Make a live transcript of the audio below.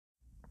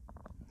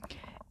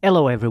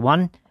Hello,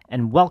 everyone,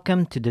 and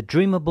welcome to the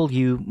Dreamable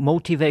You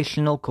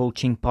Motivational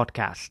Coaching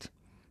Podcast.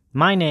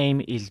 My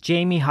name is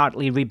Jamie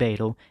Hartley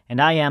Ribeiro, and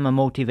I am a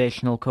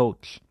motivational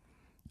coach.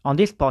 On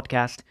this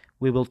podcast,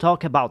 we will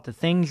talk about the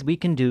things we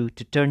can do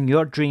to turn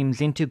your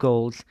dreams into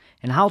goals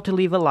and how to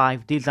live a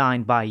life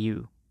designed by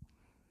you.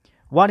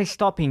 What is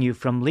stopping you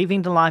from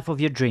living the life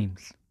of your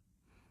dreams?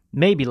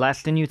 Maybe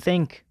less than you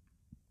think.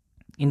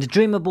 In the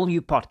Dreamable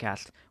You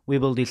podcast, we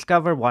will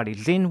discover what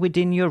is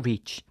within your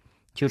reach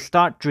to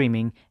start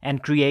dreaming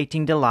and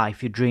creating the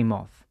life you dream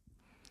of.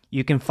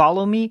 You can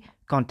follow me,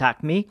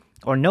 contact me,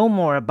 or know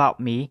more about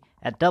me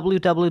at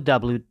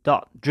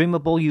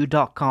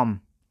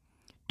www.dreamableyou.com.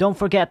 Don't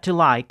forget to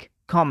like,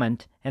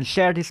 comment, and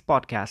share this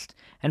podcast,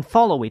 and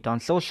follow it on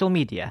social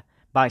media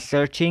by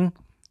searching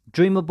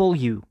Dreamable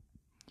You.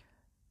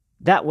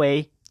 That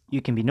way,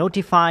 you can be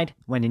notified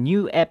when a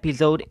new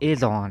episode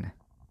is on.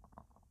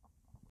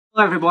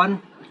 Hello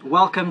everyone,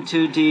 welcome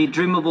to the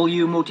Dreamable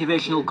You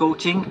Motivational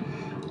Coaching.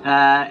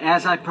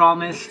 As I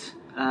promised,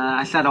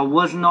 I said I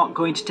was not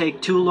going to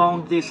take too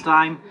long this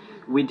time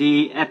with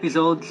the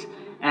episodes,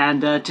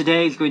 and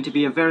today is going to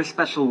be a very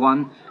special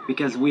one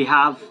because we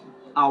have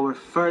our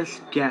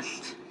first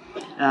guest.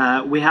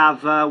 We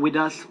have with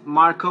us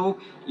Marco.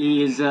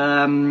 He is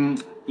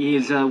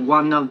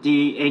one of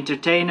the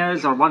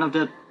entertainers, or one of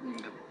the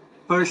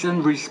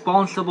person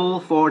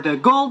responsible for the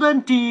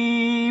Golden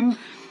Team.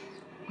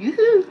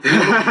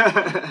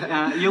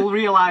 You'll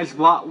realize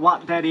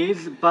what that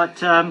is,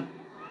 but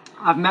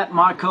I've met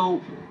Marco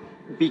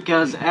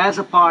because as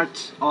a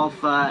part of,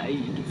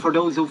 for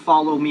those who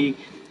follow me,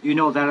 you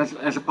know that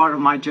as a part of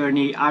my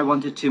journey, I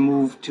wanted to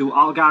move to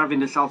Algarve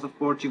in the south of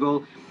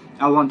Portugal.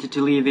 I wanted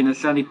to live in a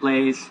sunny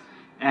place,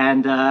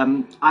 and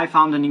I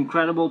found an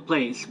incredible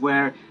place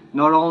where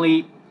not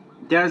only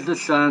there's the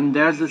sun,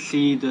 there's the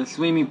sea, the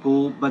swimming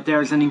pool, but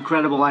there's an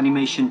incredible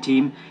animation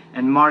team,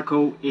 and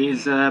Marco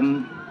is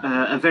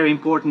a very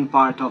important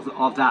part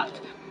of that.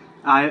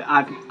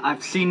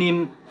 I've seen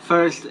him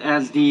first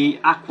as the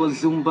Aqua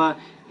Zumba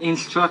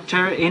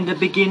instructor in the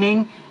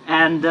beginning,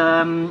 and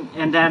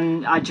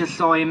then I just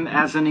saw him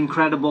as an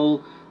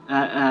incredible,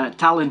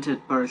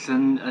 talented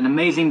person, an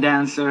amazing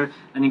dancer,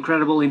 an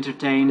incredible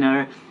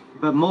entertainer,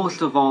 but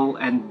most of all,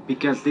 and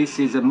because this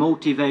is a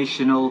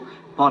motivational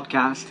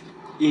podcast,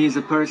 he is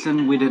a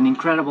person with an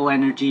incredible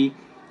energy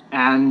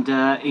and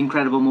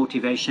incredible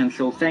motivation.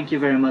 So thank you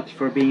very much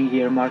for being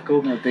here,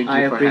 Marco. No, thank you.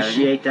 I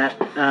appreciate that.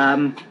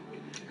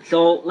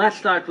 So let's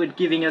start with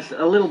giving us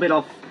a little bit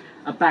of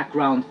a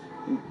background.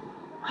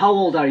 How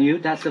old are you?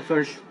 That's the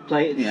first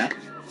place. Yeah.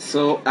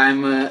 So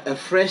I'm a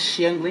fresh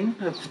youngling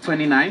of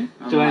 29.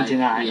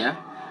 29.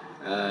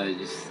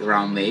 Just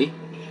around May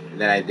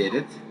that I did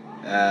it.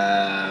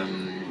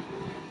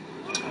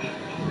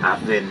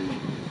 I've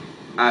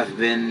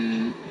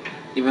been,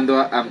 even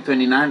though I'm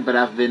 29, but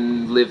I've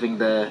been living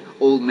the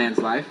old man's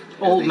life.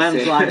 Old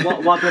man's life.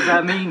 What does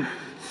that mean?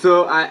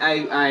 So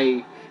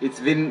I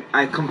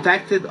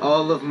compacted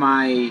all of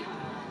my,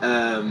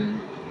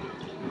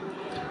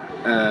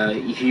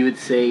 if you would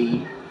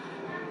say,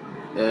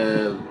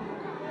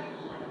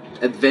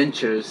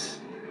 adventures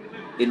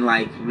in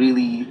like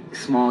really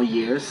small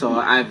years. So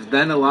I've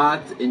done a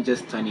lot in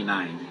just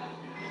 29.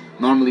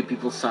 Normally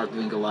people start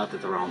doing a lot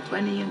at around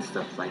 20 and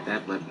stuff like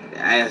that, but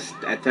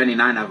at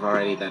 29 I've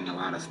already done a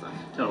lot of stuff.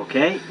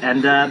 Okay,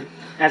 and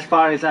as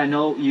far as I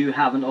know, you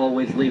haven't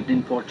always lived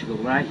in Portugal,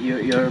 right?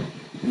 You're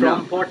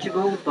from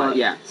Portugal, but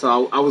yeah.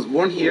 So I was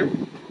born here.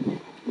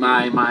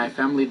 My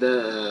family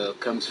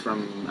comes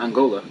from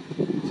Angola,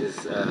 which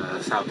is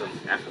south of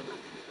Africa.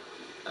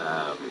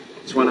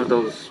 It's one of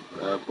those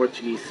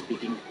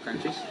Portuguese-speaking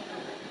countries,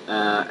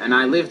 and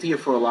I lived here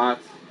for a lot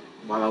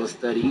while I was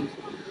studying,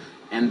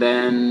 and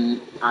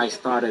then I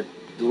started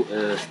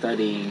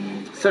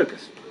studying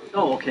circus.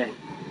 Oh, okay.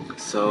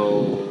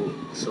 So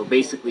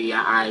basically,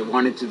 I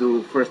wanted to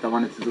do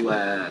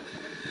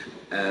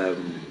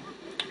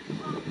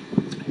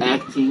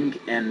acting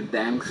and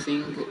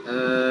dancing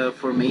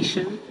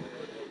formation,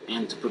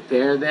 and to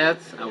prepare that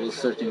I was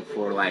searching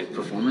for like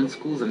performance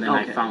schools, and then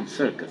I found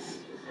circus.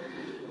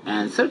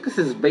 And circus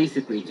is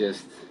basically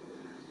just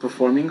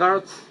performing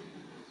arts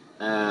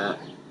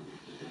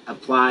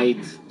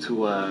applied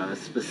to a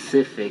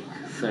specific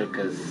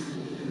circus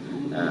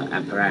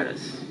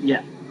apparatus.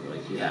 Yeah.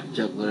 Like you have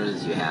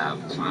jugglers, you have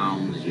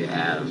clowns, you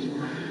have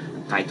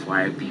tight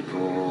wire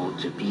people,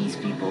 trapeze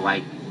people.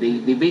 Like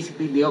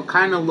they all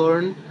kind of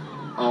learn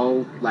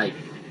all like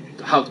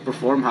how to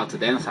perform, how to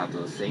dance, how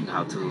to sing,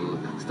 how to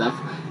stuff,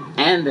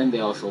 and then they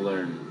also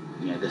learn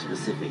the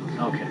specific.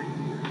 Okay.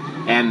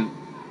 And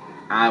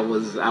I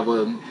went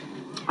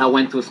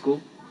to a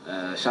school,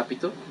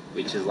 Chapito,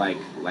 which is like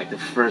the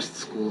first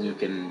school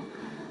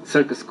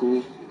circus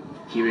school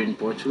here in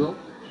Portugal.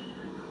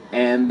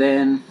 And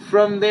then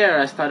from there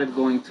I started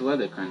going to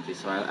other countries.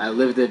 So I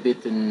lived a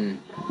bit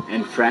in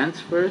France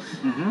first,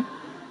 in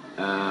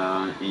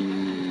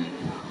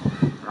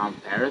around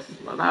Paris.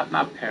 Well,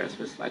 not Paris,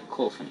 but it's like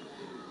close enough.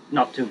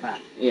 Not too bad.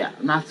 Yeah,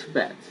 not too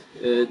bad.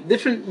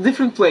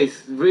 Different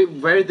place,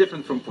 very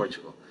different from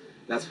Portugal.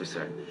 That's for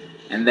sure.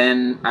 And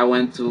then I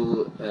went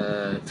to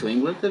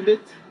England a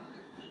bit.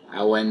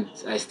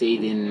 I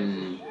stayed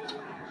in.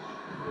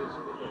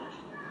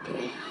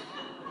 Okay,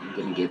 I'm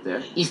gonna get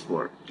there.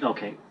 Eastbourne,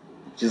 Okay.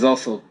 which is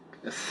also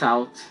a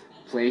south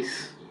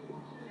place,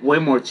 way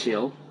more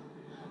chill.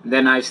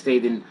 Then I've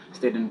stayed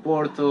in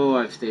Porto.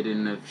 I've stayed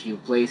in a few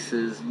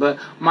places, but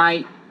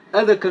my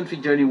other country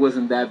journey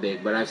wasn't that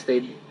big. But I've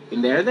stayed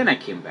in there. Then I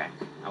came back.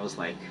 I was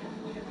like,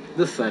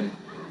 the sun,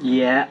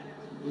 Yeah.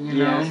 you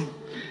Yes. know.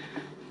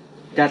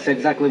 That's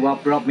exactly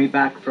what brought me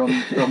back from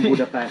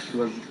Budapest.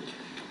 Was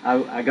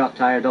I got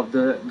tired of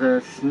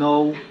the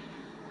snow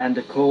and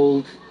the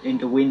cold in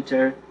the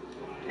winter,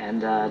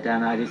 and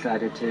then I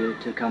decided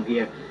to come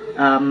here.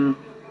 Um,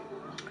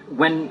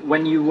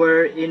 when you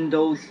were in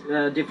those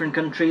different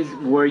countries,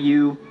 were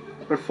you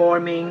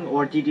performing,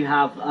 or did you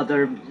have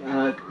other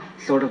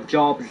sort of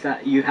jobs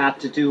that you had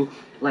to do,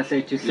 let's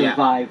say, to Yeah.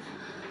 survive?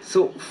 So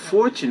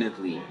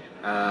fortunately,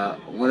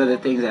 one of the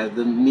things that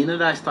the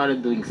minute I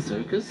started doing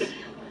circus,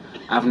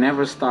 I've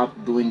never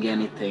stopped doing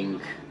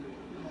anything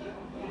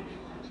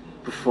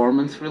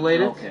performance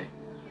related. Okay.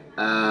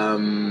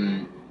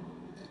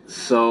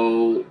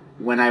 So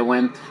when I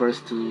went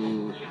first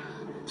to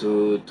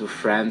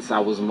France,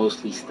 I was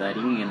mostly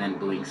studying and then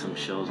doing some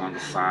shows on the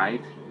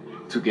side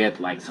to get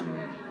like some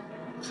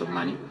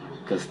money,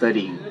 because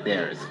studying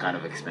there is kind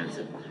of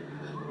expensive.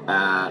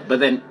 But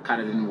then kind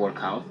of didn't work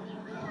out.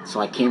 So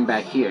I came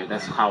back here.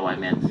 That's how I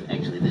met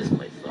actually this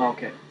place. So,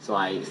 Okay. so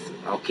I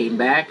came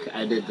back.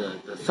 I did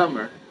the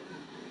summer,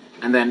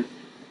 and then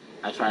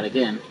I tried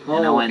again,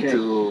 and I Oh, went okay.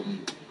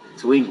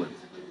 to England.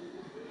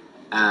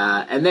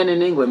 And then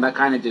in England, I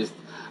kind of just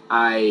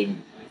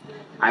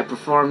I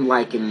performed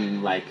like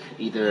in like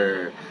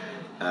either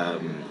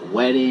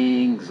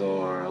weddings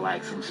or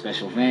like some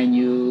special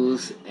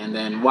venues, and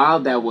then while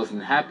that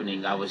wasn't happening,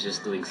 I was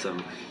just doing some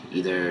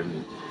either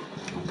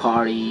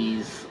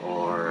parties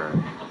or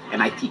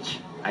and I teach.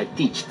 I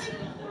teached.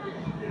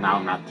 Now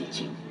I'm not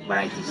teaching, but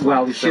I teach. Well,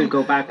 like, we some should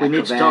go back. We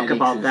need to talk acrobatics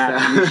about and that.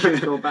 stuff. We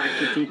should go back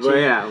to teaching. But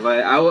yeah, but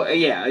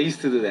I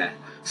used to do that.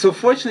 So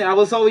fortunately, I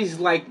was always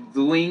like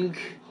doing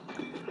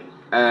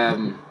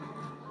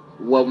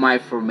what my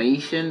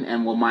formation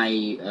and what my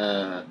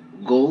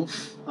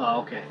goals.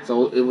 Oh, okay.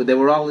 So they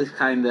were always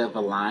kind of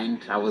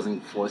aligned. I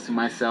wasn't forcing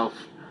myself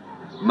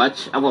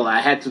much. Well, I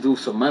had to do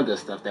some other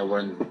stuff that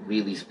weren't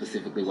really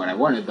specifically what I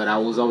wanted, but I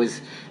was always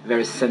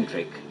very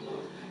centric.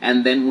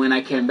 And then when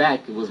I came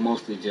back, it was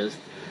mostly just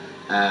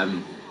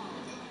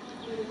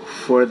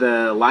for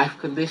the life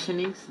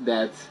conditionings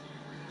that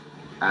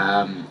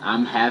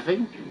I'm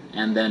having.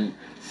 And then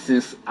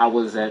since I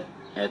was at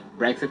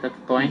Brexit at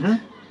the point,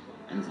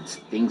 and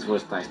things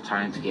were like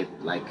trying to get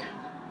like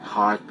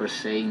hard per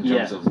se in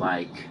terms Yeah. of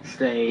like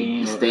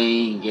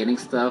Staying. getting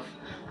stuff,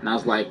 and I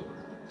was like,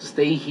 to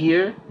stay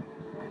here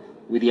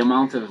with the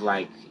amount of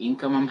like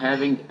income I'm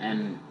having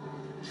and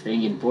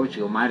staying in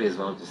Portugal, might as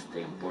well just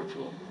stay in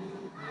Portugal.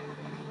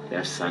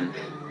 Their sun,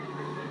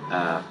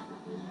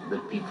 the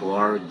people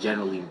are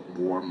generally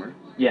warmer,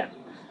 Yeah.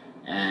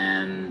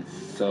 and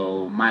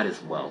so might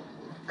as well,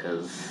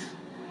 because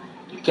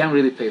you can't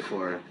really pay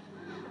for.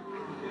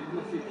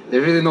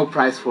 There's really no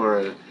price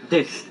for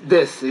This.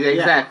 this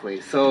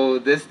exactly. So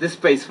this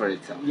pays for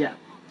itself. Yeah.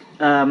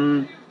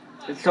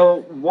 So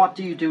what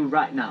do you do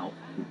right now?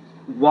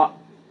 What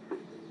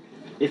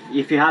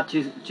if you had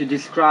to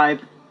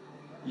describe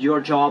your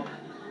job,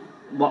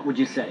 what would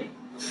you say?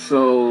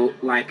 So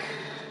like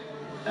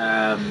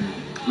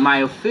my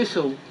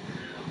official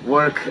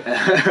work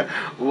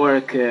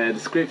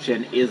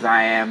description is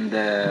I am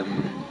the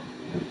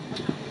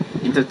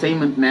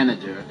entertainment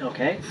manager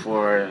Okay.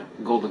 for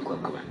Golden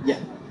Club Clan. Yeah.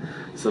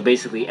 So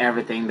basically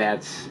everything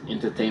that's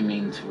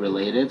entertainment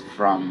related,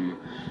 from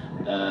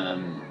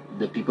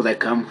the people that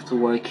come to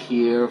work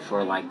here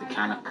for like the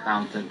kind of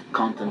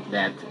content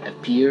that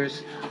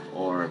appears,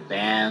 or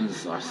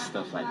bands or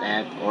stuff like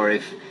that, or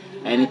if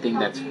anything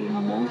that's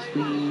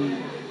mostly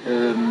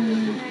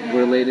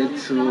related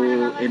to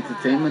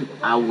entertainment,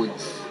 I would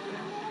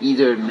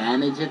either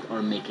manage it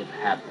or make it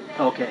happen.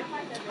 Okay.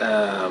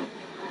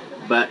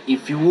 But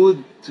if you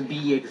would to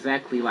be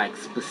exactly like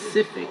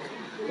specific,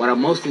 what I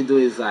mostly do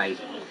is I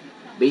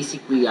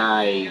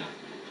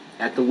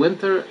at the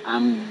winter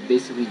I'm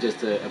basically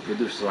just a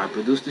producer. So I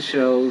produce the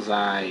shows.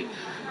 I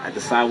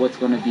decide what's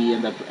going to be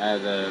in the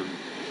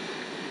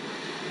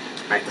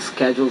like the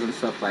schedules and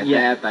stuff like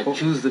Yeah, that. I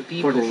choose the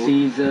people for the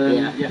season.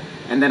 Yeah. Yeah.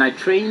 And then I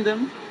train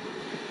them.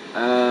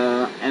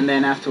 And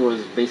then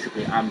afterwards,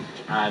 basically,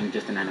 I'm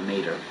just an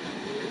animator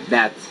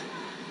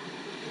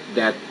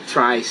that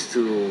tries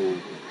to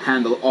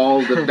handle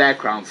all the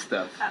background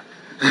stuff.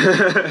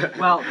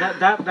 Well,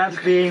 that's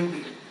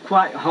being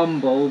quite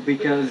humble,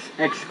 because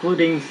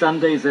excluding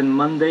Sundays and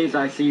Mondays,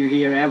 I see you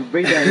here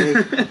every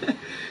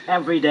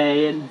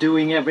day and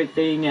doing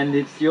everything, and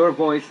it's your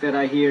voice that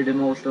I hear the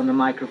most on the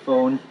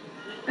microphone.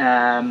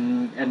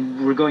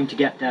 And we're going to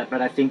get that,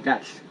 but I think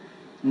that's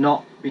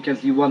not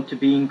because you want to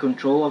be in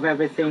control of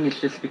everything.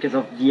 It's just because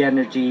of the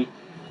energy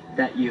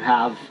that you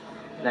have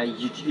that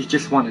you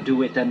just want to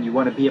do it and you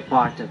want to be a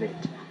part of it.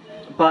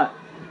 But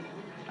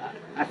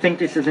I think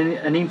this is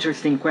an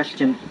interesting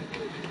question.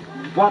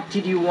 What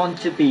did you want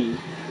to be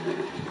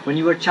when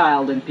you were a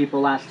child and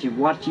people asked you,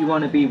 what do you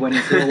want to be when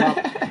you grow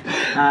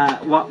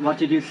up? What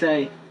did you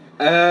say?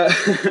 I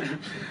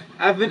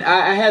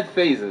had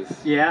phases.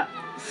 Yeah,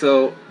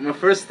 So my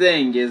first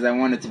thing is I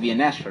wanted to be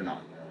an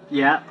astronaut.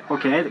 yeah,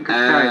 okay,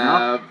 fair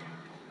enough.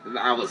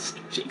 I was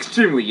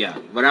extremely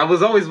young, but I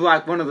was always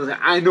like one of those.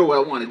 I know what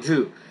I want to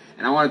do,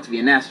 and I wanted to be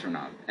an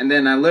astronaut. And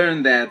then I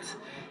learned that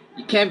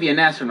you can't be an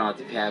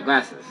astronaut if you have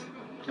glasses,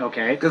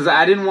 Okay. because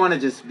I didn't want to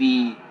just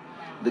be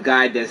the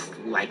guy that's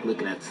like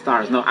looking at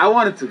stars. No, I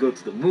wanted to go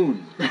to the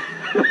moon,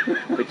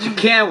 but you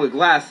can't with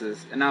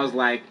glasses. And I was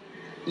like,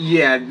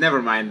 yeah, never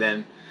mind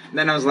then.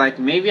 Then I was like,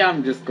 maybe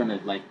I'm just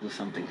gonna like do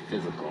something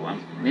physical.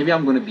 Maybe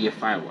I'm gonna be a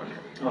fireworker.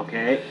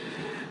 Okay.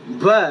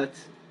 But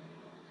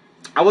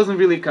I wasn't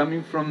really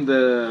coming from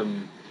the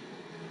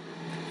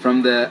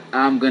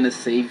I'm gonna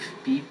save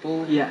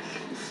people Yes.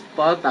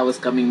 spot. I was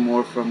coming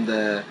more from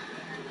the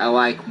I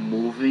like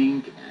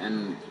moving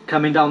and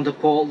Coming down the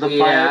pole, the fire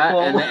yeah,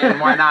 pole. and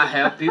why not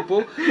help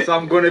people? So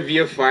I'm gonna be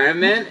a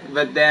fireman.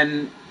 But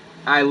then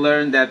I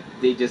learned that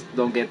they just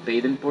don't get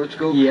paid in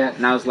Portugal. Yes.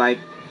 And I was like,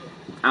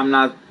 I'm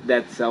not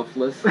that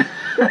selfless.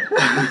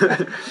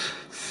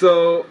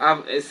 so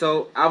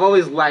I've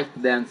always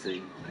liked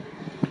dancing,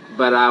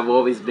 but I've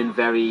always been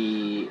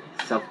very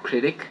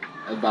self-critic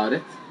about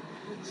it.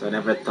 So I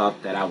never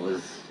thought that I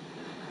was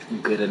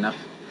good enough.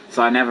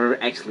 So I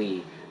never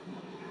actually,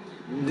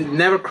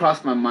 never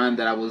crossed my mind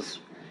that I was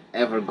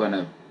ever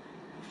gonna,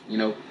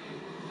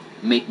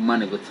 make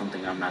money with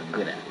something I'm not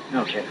good at.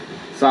 Okay.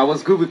 So I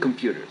was good with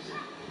computers.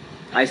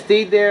 I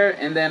stayed there,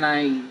 and then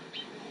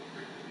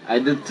I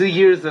did 2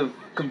 years of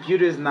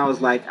computers, and I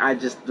was like, I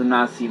just do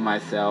not see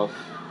myself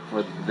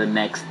for the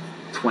next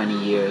 20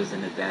 years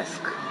in a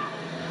desk.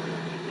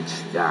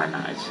 It's just,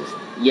 no, it's just,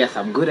 yes,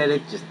 I'm good at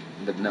it,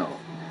 but no.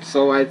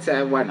 So I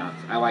said, why not?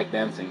 I like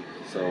dancing,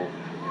 so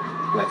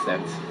let's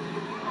dance.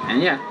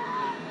 And yeah.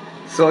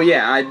 So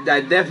yeah,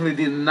 I definitely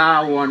did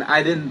not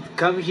I didn't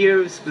come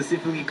here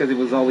specifically because it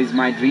was always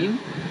my dream.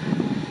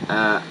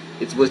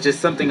 It was just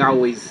something I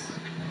always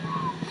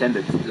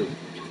tended to do.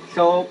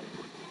 So,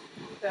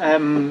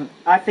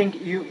 I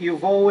think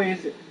you've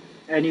always,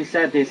 and you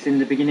said this in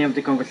the beginning of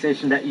the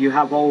conversation, that you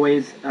have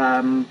always,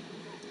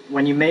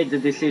 when you made the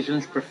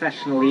decisions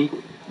professionally,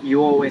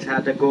 you always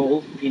had a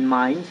goal in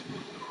mind.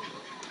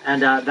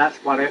 And that's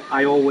what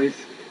I always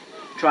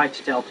try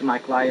to tell to my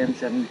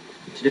clients and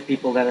to the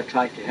people that I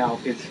try to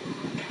help is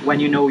when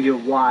you know your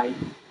why,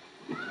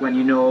 when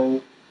you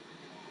know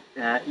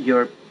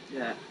your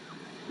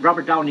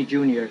Robert Downey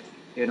Jr.,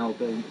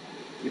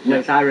 he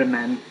plays Iron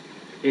Man.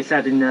 He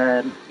said in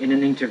an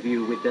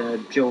interview with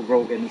Joe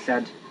Rogan, he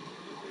said,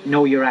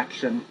 know your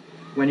action.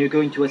 When you're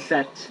going to a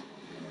set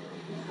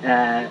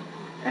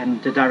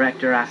and the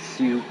director asks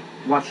you,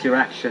 what's your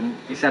action?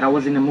 He said, I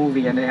was in a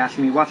movie and they asked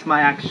me, what's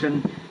my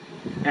action?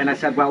 And I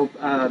said, well,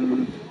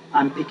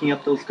 I'm picking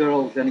up those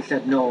girls. And he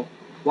said, no,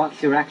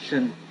 what's your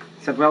action?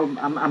 I said, well,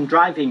 I'm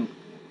driving.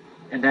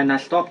 And then I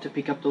stopped to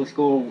pick up those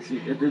girls. He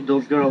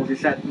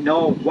said,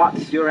 no,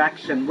 what's your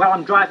action? Well,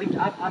 I'm driving,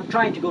 I'm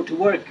trying to go to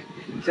work.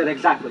 He said,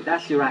 exactly,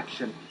 that's your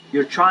action.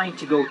 You're trying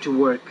to go to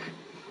work.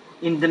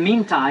 In the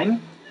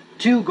meantime,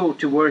 to go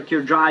to work,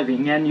 you're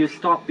driving and you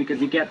stop because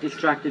you get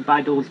distracted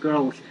by those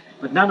girls.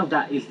 But none of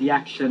that is the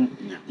action.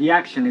 Yeah. The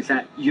action is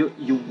that you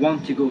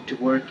want to go to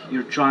work,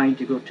 you're trying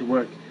to go to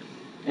work.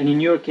 And in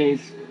your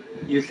case,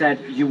 you said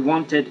you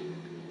wanted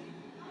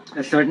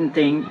a certain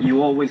thing,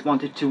 you always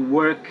wanted to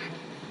work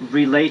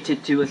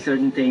related to a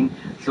certain thing,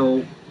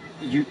 so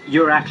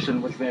your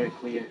action was very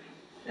clear.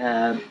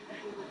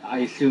 I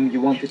assume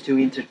you wanted to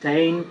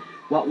entertain.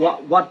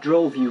 What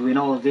drove you in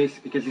all of this?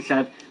 Because you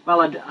said,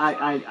 well,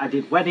 I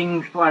did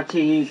wedding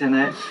parties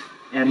and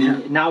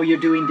Yeah. now you're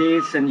doing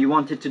this and you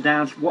wanted to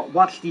dance.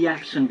 What's the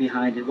action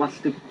behind it? What's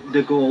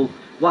the goal?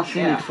 What's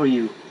in Yeah. it for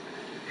you?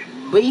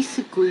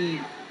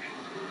 Basically,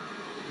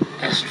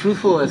 as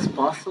truthful as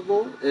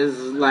possible is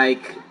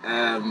like,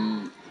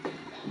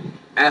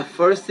 at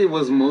first it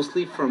was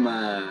mostly from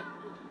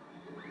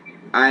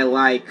I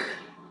like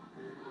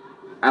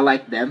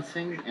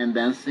dancing, and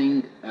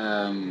dancing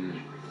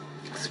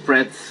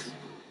spreads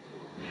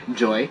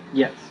joy.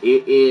 Yes.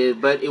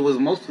 But it was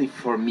mostly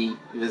for me.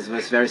 It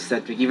was very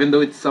centric, even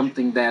though it's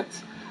something that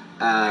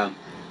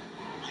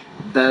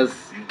does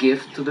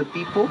give to the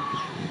people.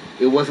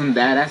 It wasn't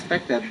that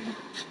aspect that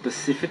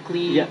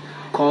specifically Yeah.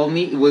 called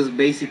me. It was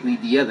basically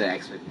the other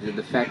aspect,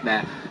 the fact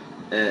that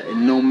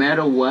no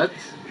matter what,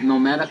 no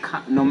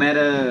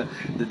matter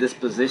the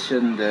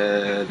disposition,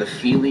 the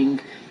feeling,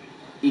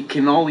 it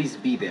can always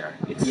be there.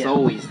 It's Yeah.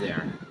 always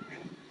there.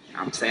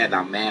 I'm sad,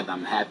 I'm mad,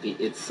 I'm happy.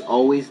 It's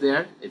always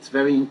there. It's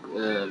very,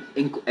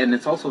 and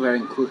it's also very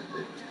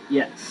inclusive.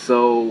 Yes.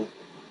 So,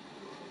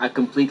 I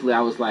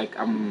was like,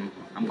 I'm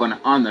gonna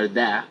honor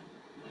that,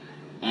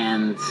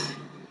 and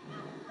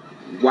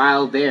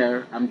while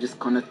there, I'm just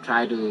gonna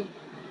try to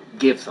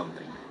give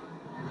something,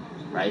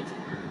 right?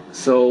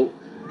 So,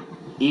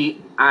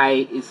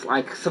 it's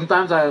like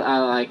sometimes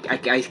I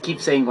keep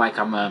saying like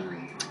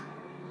um,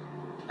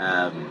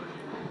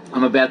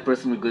 I'm a bad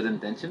person with good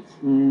intentions.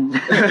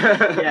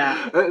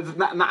 Yeah.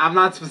 I'm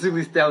not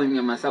specifically telling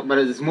it myself, but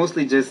it's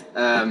mostly just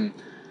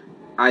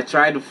I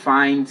try to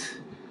find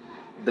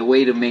the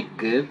way to make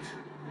good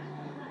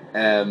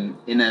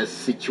in a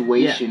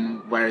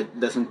situation where it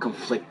doesn't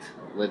conflict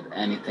with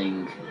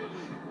anything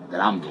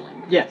that I'm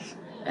doing. Yes.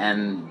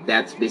 And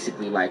that's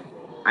basically like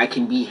I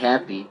can be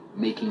happy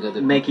making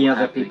other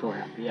people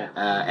happy. Yeah.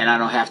 and I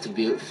don't have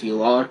to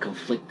feel or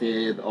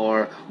conflicted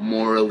or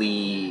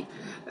morally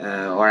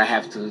or I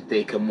have to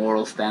take a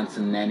moral stance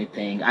in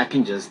anything. I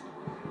can just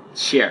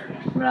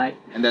share. Right.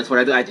 And that's what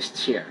I do. I just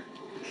share.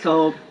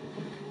 So,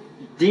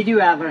 did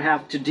you ever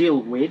have to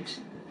deal with,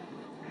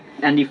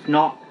 and if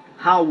not,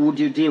 how would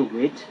you deal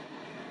with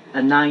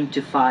a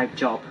 9-to-5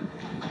 job?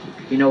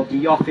 You know,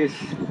 the office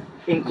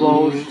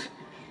enclosed,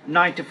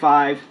 9 to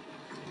 5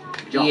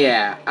 job.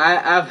 Yeah,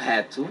 I've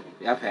had to.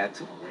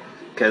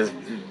 Because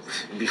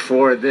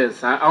before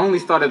this, I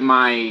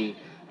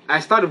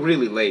started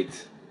really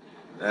late.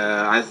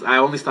 I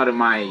only started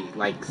my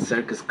like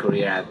circus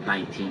career at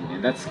 19,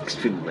 and that's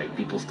extremely late.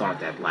 People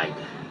start at like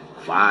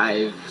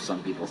 5.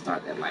 Some people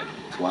start at like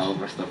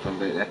 12 or stuff like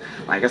that.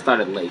 Like I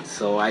started late,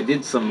 so I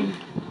did some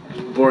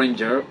boring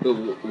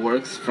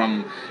works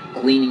from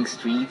cleaning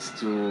streets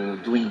to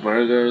doing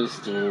burgers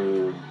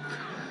to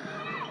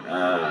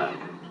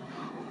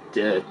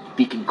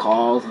picking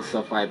calls and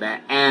stuff like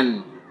that.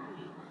 And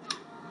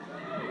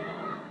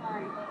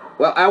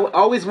well, I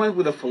always went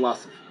with a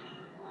philosophy.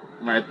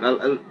 Right,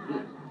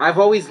 I've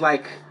always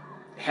like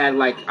had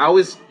like I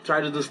always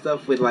try to do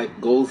stuff with like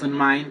goals in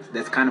mind.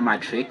 That's kind of my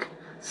trick.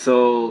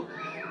 So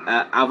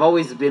I've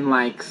always been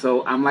like,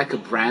 so I'm like a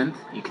brand.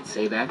 You could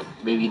say that.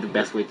 Maybe the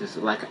best way to say,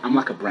 like I'm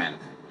like a brand.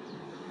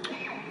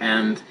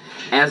 And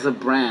as a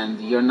brand,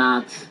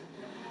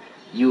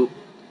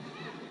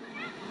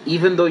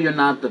 even though you're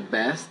not the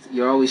best,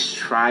 you're always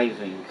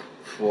striving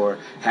for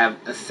have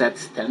a set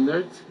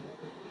standard,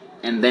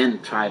 and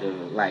then try to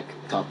like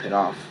top it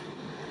off.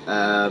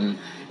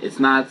 It's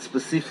not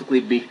specifically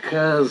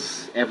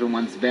because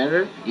everyone's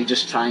better. You're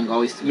just trying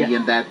always to be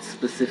in that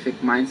specific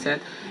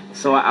mindset.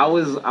 So I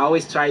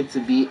always try to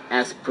be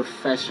as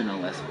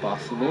professional as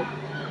possible,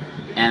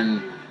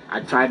 and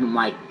I try to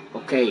like,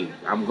 okay,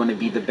 I'm gonna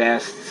be the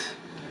best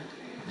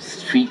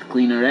street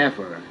cleaner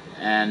ever,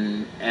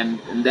 and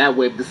that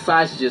way,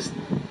 besides just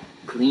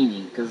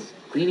cleaning, because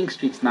cleaning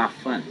streets not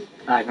fun.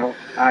 I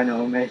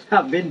know, mate.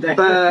 I've been there.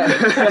 But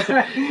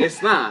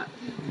it's not.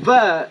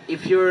 But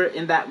if you're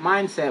in that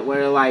mindset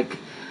where like,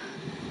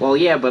 well,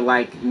 yeah, but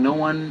like no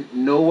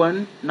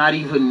one, not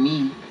even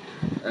me,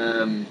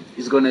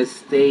 is gonna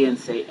stay and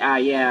say,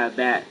 yeah,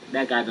 that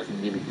guy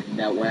doesn't really clean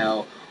that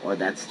well, or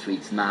that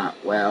street's not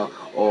well,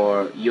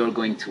 or you're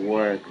going to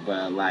work,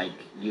 but like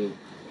you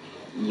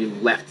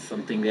left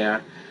something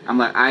there. I'm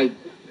like,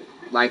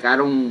 I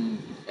don't.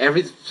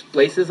 Every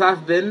places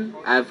I've been,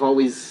 I've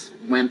always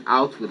went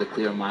out with a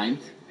clear mind.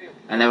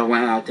 I never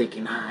went out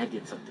thinking, I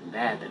did something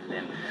bad, and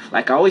then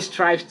like I always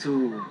strive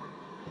to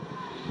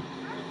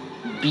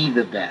be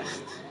the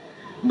best,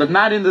 but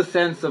not in the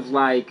sense of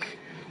like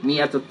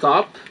me at the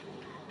top.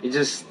 It's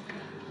just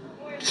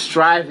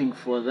striving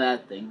for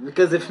that thing,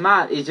 because if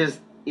not,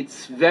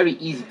 it's very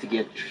easy to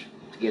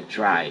get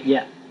dry.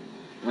 Yeah.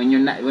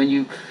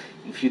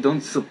 If you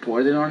don't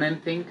support it on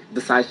anything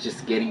besides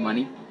just getting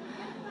money,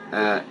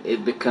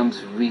 it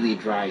becomes really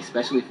dry,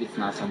 especially if it's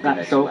not something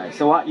that you like.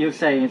 So what you're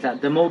saying is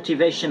that the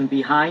motivation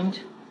behind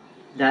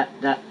that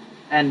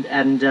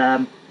and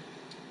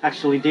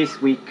actually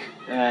this week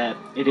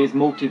it is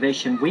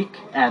motivation week,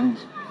 and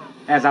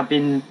as I've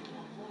been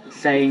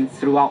saying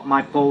throughout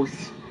my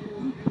posts,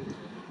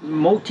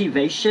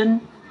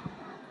 motivation,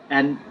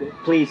 and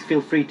please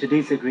feel free to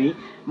disagree,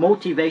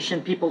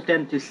 motivation people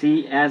tend to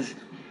see as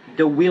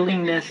the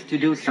willingness to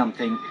do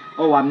something.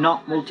 Oh, I'm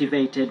not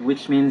motivated,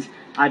 which means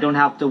I don't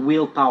have the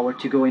willpower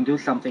to go and do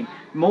something.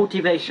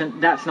 Motivation,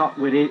 that's not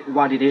what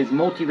it is.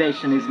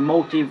 Motivation is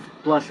motive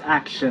plus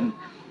action,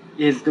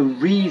 is the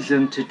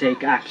reason to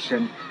take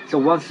action. So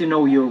once you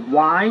know your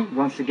why,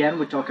 once again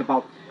we talk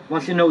about,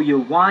 once you know your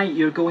why,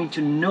 you're going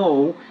to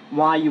know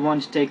why you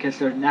want to take a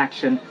certain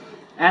action.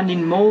 And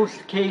in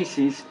most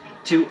cases,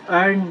 to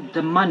earn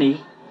the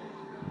money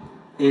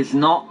is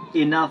not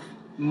enough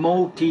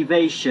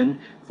motivation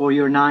for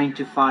your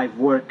 9-to-5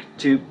 work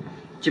to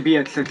be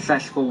a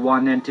successful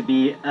one and to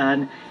be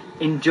an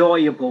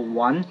enjoyable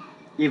one.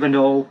 Even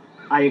though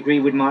I agree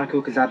with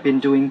Marco, because I've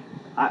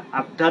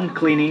done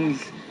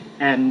cleanings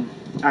and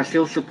I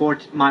still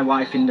support my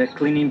wife in the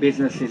cleaning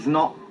business. Is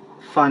not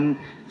fun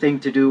thing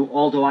to do,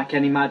 although I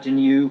can imagine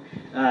you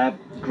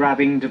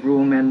grabbing the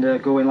broom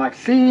and going like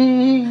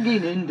singing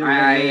in the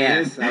rain.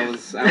 Yes, I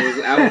was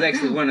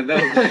actually one of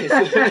those guys.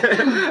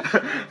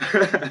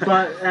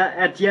 But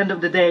at the end of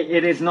the day,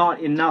 it is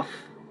not enough,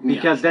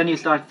 because then you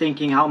start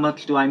thinking, how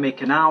much do I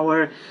make an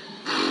hour?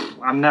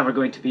 I'm never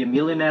going to be a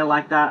millionaire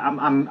like that.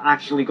 I'm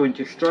actually going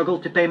to struggle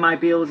to pay my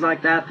bills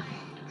like that.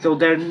 So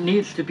there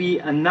needs to be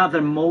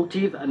another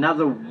motive,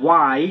 another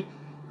why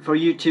for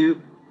you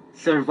to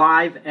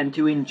survive and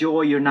to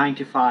enjoy your 9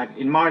 to 5.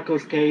 In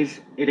Marco's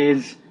case, it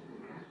is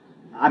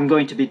I'm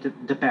going to be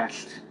the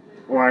best,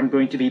 or I'm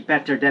going to be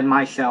better than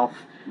myself.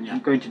 Yeah. I'm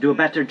going to do a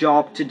better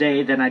job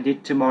today than I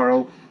did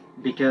tomorrow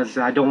because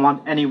I don't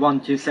want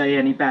anyone to say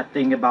any bad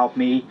thing about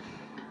me.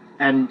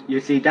 And you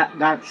see,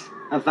 that's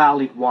a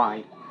valid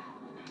why.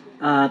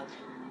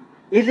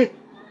 Is it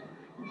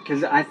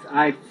because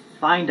I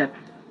find that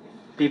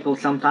people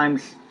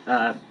sometimes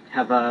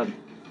have a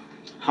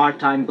hard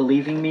time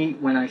believing me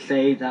when I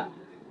say that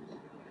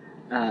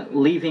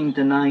leaving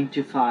the 9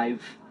 to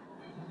 5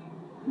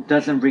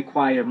 doesn't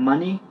require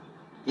money,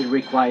 it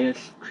requires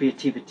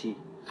creativity.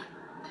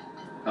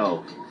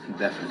 Oh,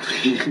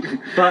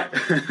 definitely. But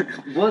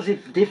was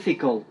it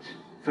difficult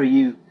for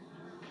you?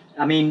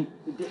 I mean,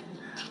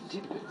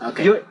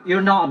 Okay.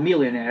 you're not a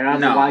millionaire,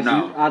 otherwise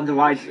no.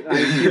 otherwise I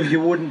assume you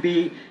wouldn't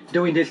be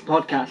doing this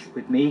podcast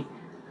with me.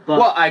 But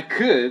Well, I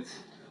could,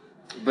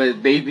 but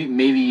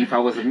maybe if I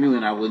was a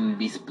millionaire, I wouldn't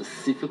be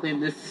specifically in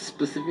this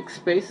specific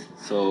space.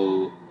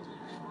 So,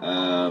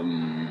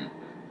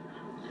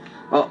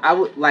 well, I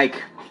would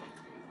like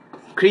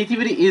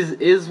creativity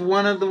is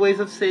one of the ways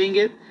of saying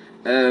it.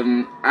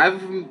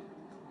 I've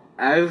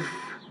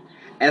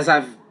as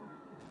I've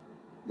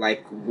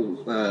like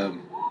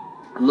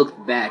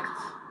looked back,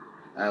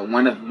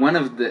 one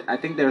of the I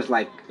think there's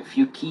like a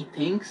few key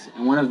things,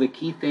 and one of the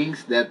key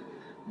things that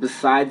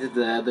besides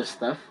the other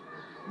stuff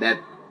that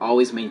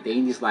always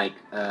maintained is like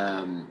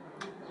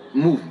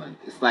movement.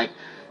 It's like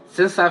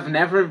since I've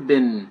never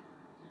been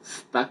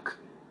stuck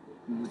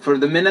for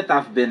the minute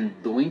I've been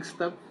doing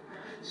stuff,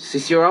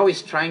 since you're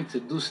always trying to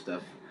do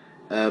stuff,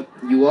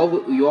 you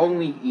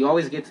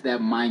always get to that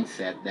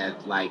mindset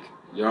that like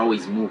you're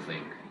always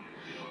moving.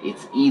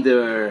 It's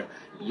either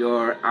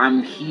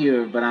I'm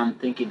here but I'm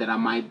thinking that I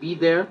might be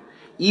there,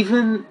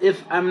 even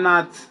if I'm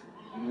not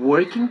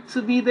working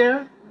to be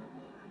there.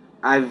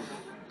 I've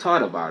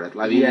thought about it.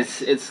 Like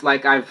Yes. it's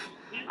like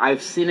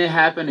I've seen it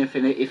happen. If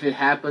it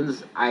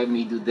happens, I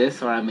may do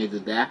this or I may do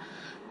that,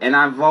 and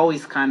I've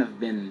always kind of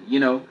been,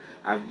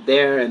 I'm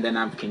there, and then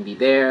I can be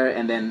there,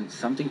 and then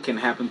something can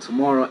happen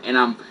tomorrow,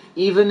 and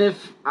even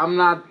if I'm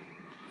not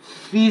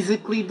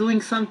physically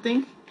doing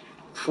something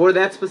for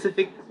that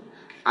specific,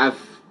 I've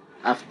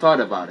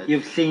thought about it.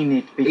 you've seen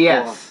it before.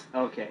 Yes.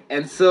 Okay.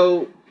 And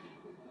so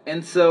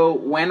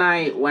when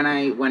I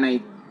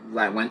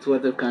like went to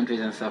other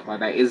countries and stuff like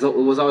that, it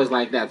was always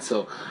like that.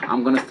 So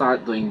I'm gonna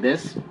start doing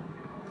this,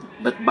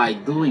 but by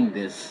doing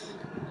this,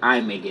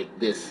 I may get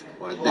this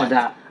or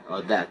that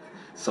or that.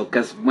 So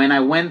because when I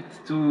went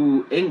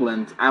to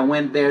England, I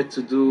went there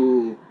to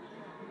do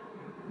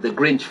the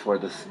Grinch for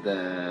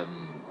the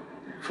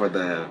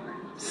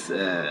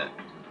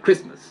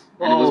Christmas,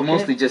 and it was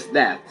mostly just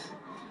that.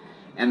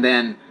 And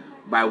then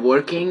by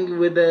working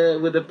with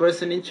the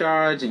person in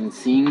charge and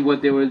seeing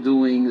what they were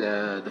doing,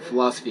 the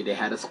philosophy they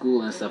had at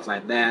school and stuff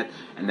like that,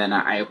 and then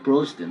I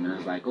approached them and I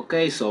was like,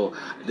 okay, so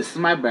this is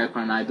my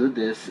background, I do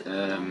this,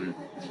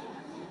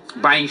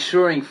 by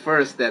ensuring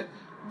first that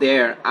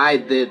there I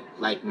did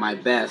like my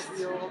best,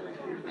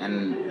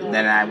 and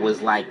then I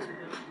was like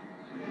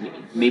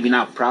maybe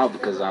not proud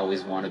because I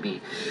always want to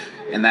be,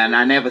 and then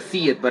I never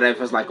see it, but I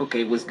was like,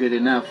 okay, it was good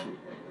enough,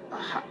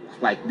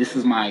 like this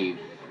is my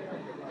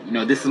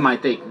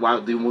take. Why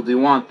do you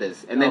want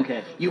this? And then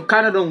you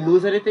kind of don't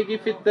lose anything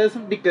if it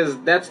doesn't, because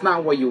that's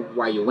not why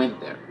you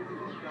went there.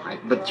 Right?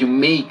 But you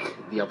make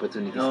the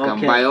opportunities come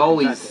by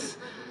always,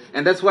 exactly.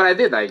 And that's what I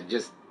did. I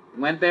just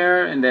went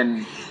there, and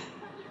then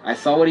I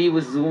saw what he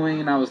was doing,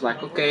 and I was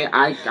like, okay,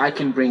 I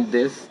can bring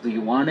this. Do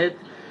you want it?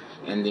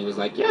 And he was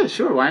like, yeah,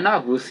 sure, why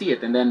not? We'll see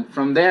it. And then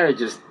from there, it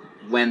just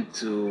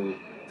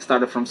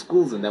started from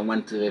schools, and then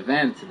went to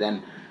events.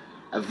 Then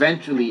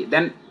eventually,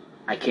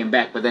 I came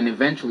back, but then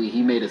eventually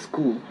he made a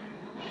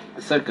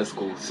circus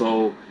school.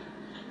 So,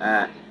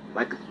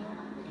 like,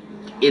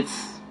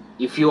 it's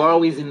if you're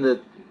always in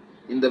the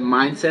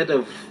mindset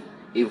of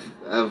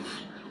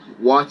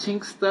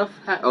watching stuff,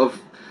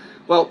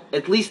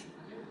 at least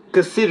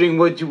considering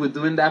what you would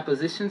do in that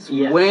position. So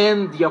yes.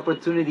 When the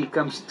opportunity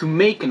comes to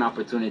make an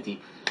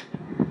opportunity,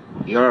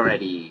 you're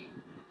already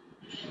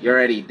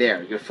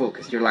there. You're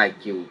focused. You're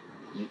like you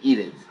eat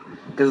it.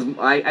 Because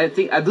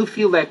I do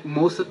feel like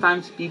most of the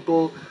times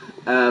people.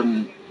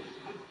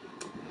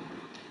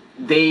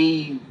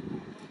 They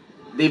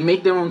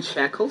make their own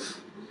shackles.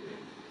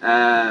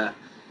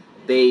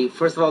 They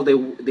first of all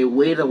they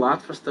wait a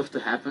lot for stuff to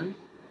happen,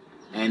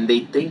 and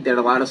they think that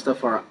a lot of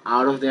stuff are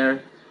out of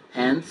their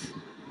hands,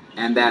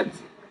 and that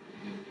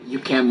you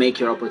can't make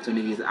your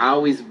opportunities. I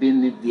always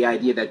been the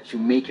idea that you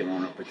make your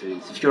own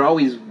opportunities. If you're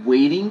always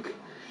waiting,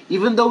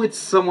 even though it's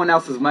someone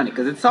else's money,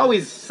 because it's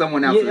always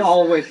someone else's. Yeah,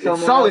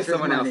 it's always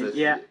someone else's.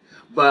 Yeah,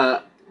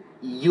 but.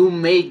 You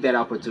make that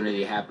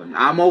opportunity happen.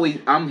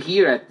 I'm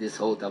here at this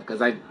hotel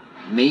because I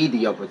made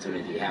the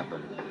opportunity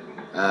happen.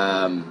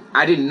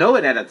 I didn't know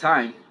it at a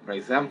time, for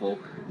example,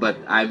 but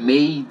I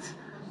made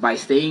by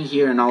staying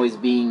here and always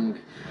being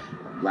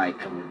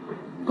like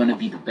gonna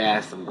be the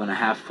best. I'm gonna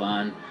have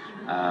fun.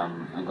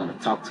 I'm gonna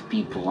talk to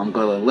people. I'm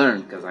gonna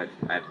learn because I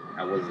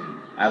wasn't.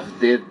 I've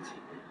did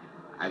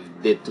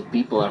to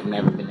people I've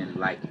never been in,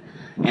 like,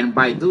 and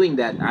by doing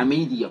that I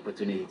made the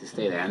opportunity to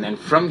stay there. And then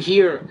from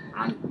here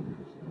I'm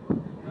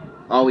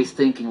always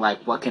thinking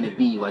like, what can it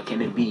be? What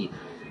can it be?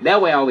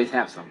 That way I always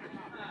have something.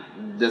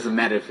 Doesn't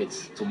matter if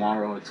it's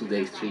tomorrow or 2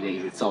 days, 3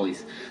 days. It's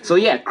always so.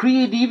 Yeah,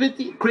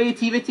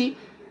 creativity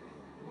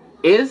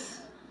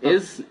is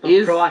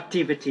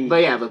proactivity.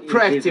 but yeah, but is even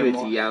proactivity,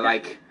 more. yeah,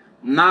 like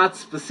not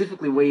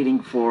specifically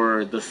waiting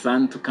for the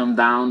sun to come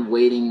down,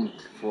 waiting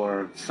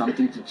for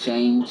something to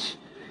change.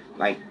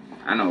 Like,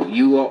 I don't know,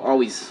 you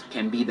always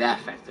can be that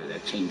factor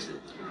that changes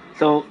it.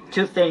 So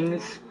 2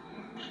 things.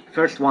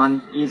 First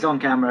one is on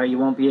camera. You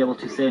won't be able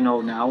to say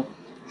no now.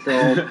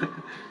 So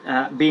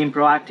being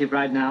proactive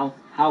right now.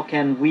 How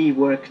can we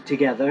work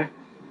together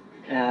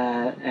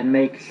and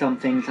make some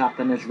things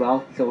happen as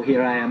well? So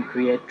here I am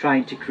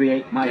trying to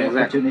create my Yeah,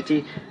 exactly.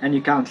 opportunity, and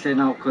you can't say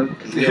no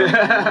because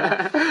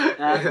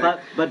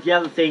but the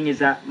other thing is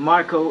that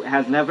Marco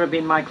has never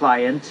been my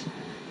client.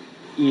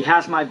 He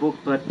has my book,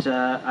 but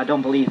I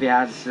don't believe he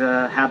has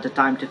had the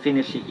time to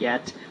finish it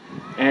yet.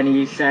 And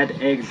he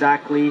said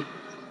exactly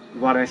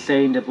what I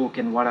say in the book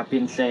and what I've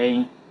been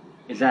saying,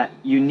 is that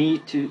you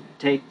need to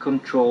take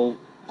control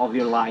of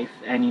your life,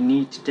 and you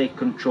need to take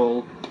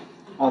control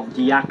of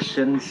the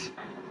actions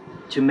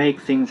to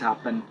make things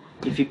happen.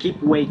 If you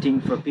keep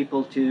waiting for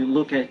people to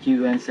look at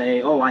you and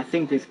say, oh, I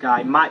think this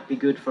guy might be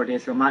good for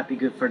this or might be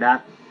good for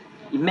that,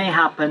 it may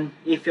happen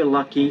if you're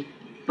lucky,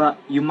 but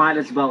you might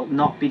as well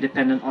not be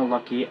dependent on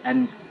lucky.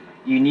 And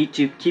you need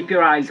to keep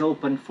your eyes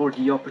open for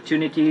the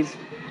opportunities,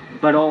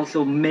 but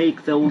also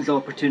make those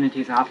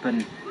opportunities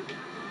happen.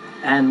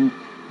 And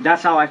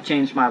that's how I've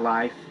changed my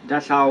life.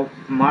 That's how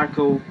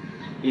Marco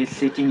is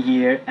sitting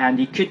here, and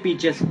he could be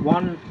just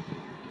one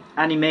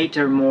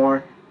animator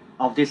more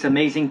of this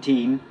amazing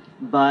team,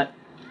 but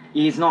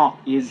he's not.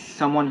 He's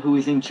someone who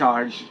is in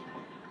charge,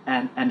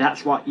 and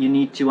that's what you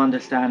need to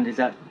understand, is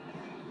that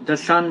the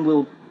sun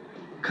will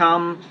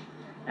come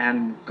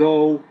and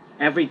go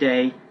every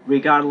day,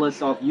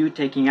 regardless of you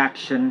taking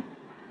action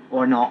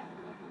or not.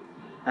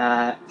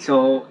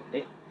 So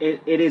it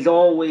is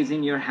always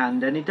in your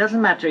hand, and it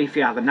doesn't matter if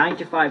you have a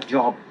 9-to-5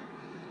 job.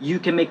 You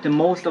can make the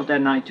most of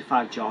that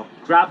 9-to-5 job.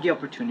 Grab the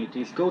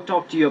opportunities. Go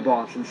talk to your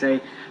boss and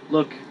say,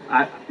 look,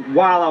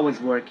 while I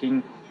was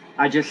working,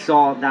 I just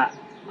saw that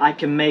I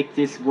can make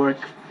this work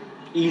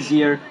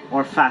easier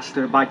or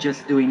faster by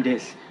just doing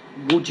this.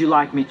 Would you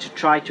like me to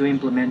try to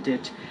implement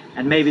it?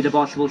 And maybe the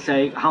boss will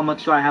say, how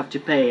much do I have to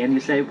pay? And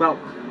you say, well,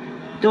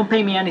 don't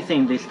pay me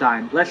anything this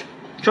time. Let's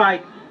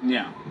try.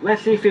 Yeah.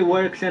 Let's see if it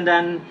works, and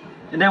then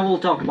we'll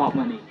talk about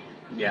money.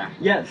 Yeah.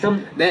 Yeah.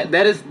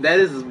 That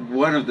is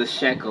one of the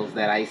shackles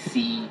that I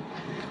see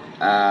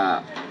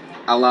a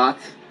lot,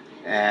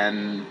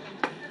 and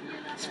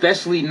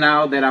especially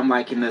now that I'm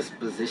like in this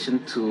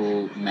position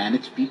to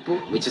manage people,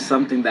 which is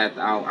something that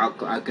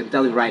I can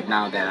tell you right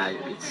now that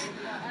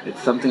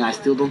it's something I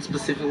still don't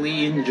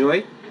specifically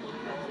enjoy,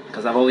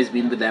 because I've always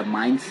been with that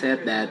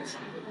mindset that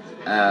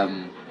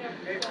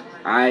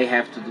I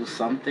have to do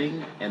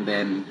something, and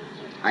then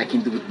I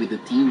can do it with a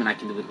team and I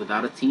can do it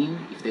without a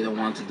team. If they don't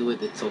want to do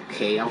it, it's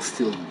okay. I'll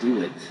still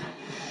do it.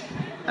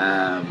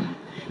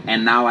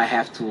 And now I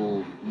have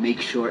to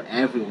make sure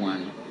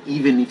everyone,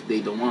 even if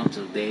they don't want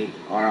to, they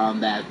are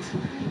on that,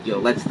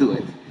 let's do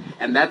it.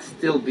 And that's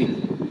still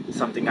been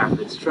something I've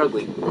been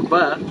struggling.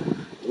 But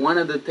one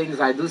of the things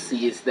I do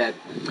see is that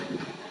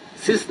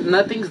since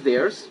nothing's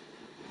theirs,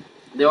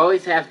 they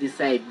always have this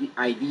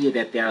idea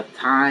that their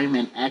time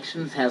and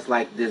actions has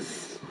like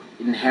this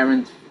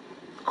inherent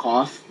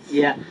cost.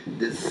 Yeah.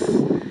 This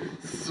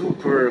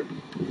super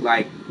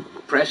like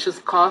precious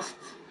cost,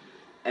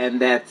 and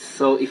that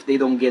so if they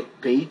don't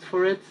get paid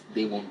for it,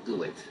 they won't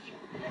do it.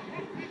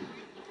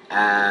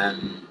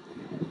 And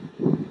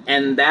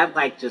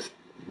that just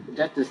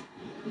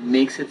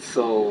makes it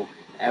so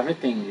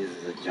everything is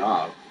a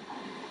job.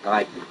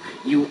 Like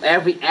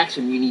every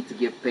action you need to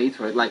get paid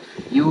for it. Like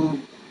you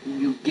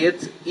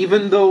get,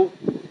 even though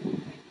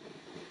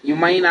you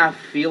might not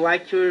feel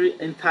like you're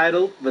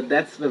entitled, but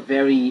that's a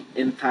very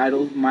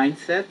entitled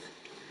mindset,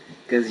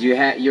 because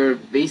you're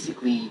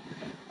basically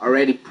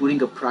already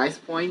putting a price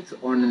point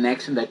on an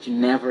action that you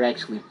never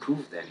actually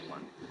proved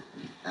anyone.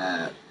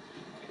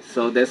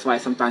 So that's why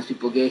sometimes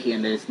people get here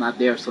and then it's not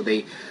there. So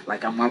they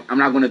like, I'm not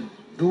gonna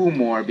do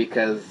more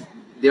because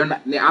they're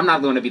not. I'm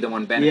not gonna be the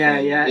one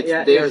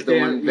benefiting. There's the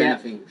one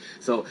benefiting.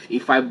 So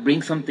if I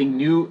bring something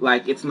new,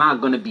 like it's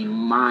not gonna be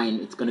mine.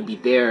 It's gonna be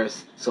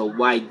theirs. So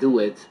why do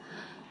it?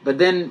 But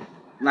then,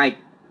 like,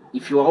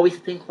 if you always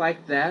think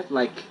like that,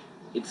 like,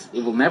 it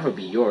will never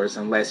be yours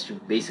unless you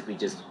basically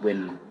just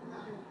win,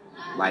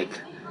 like,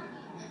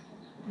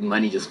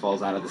 money just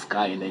falls out of the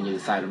sky and then you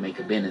decide to make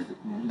a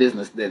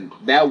business. Then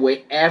that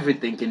way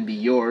everything can be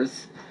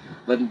yours.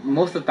 But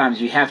most of the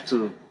times you have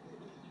to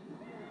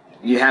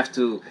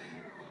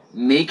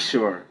make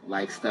sure,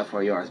 like, stuff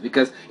are yours.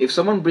 Because if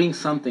someone brings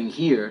something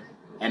here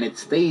and it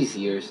stays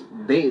here,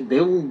 they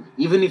will,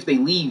 even if they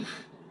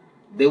leave,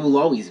 they will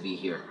always be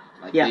here.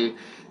 Like Yeah.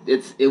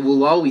 it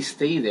will always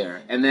stay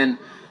there. And then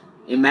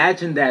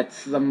imagine that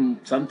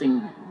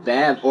something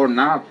bad or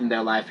not in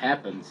their life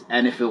happens,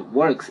 and if it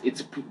works,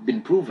 it's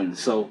been proven.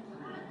 So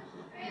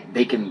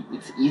they can.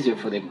 It's easier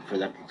for them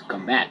to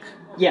come back.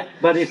 Yeah,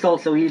 but it's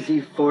also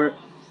easy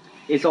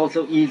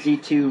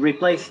to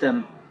replace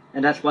them,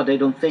 and that's what they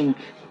don't think.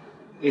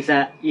 Is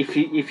that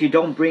if you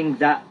don't bring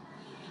that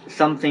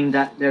something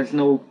that there's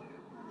no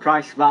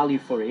price value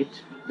for it,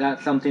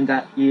 that's something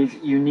that is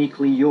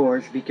uniquely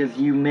yours because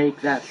you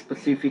make that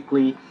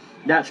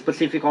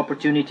specific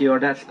opportunity or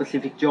that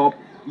specific job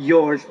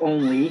yours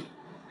only,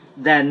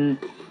 then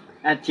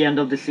at the end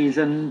of the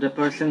season the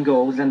person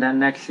goes, and then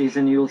next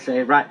season you'll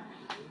say, right,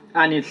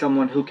 I need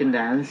someone who can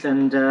dance,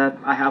 and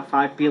I have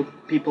 5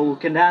 people who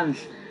can dance.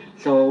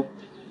 So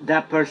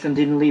that person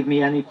didn't leave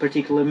me any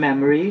particular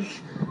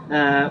memories,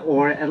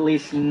 or at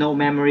least no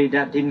memory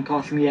that didn't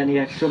cost me any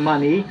extra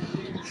money.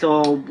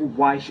 So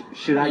why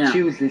should I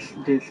choose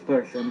this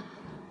person?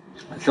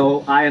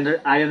 So I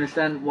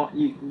understand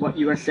what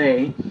you are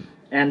saying,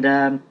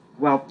 and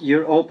well,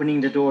 you're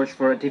opening the doors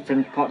for a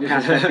different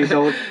podcast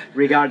episode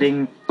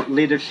regarding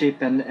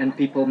leadership and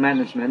people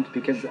management,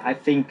 because I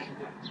think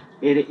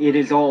it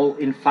is all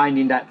in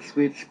finding that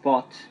sweet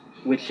spot,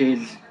 which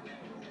is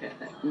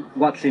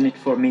what's in it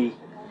for me.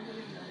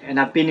 And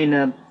I've been in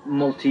a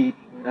multi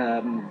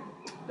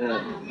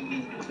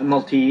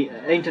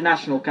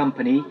international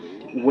company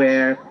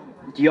where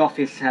the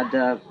office had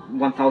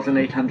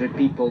 1,800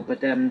 people, but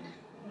then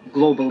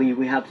globally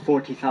we had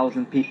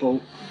 40,000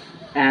 people,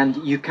 and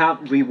you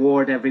can't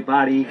reward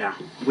everybody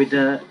with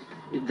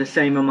the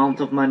same amount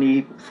of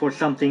money for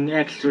something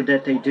extra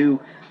that they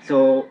do.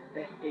 So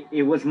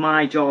it was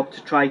my job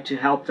to try to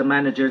help the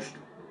managers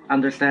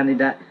understanding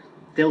that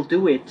they'll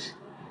do it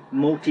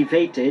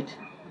motivated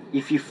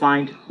if you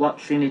find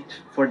what's in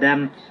it for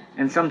them.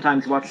 And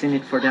sometimes what's in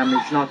it for them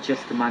is not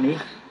just the money,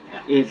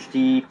 it's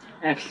the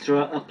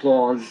extra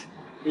applause,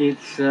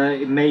 it's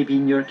maybe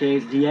in your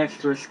case the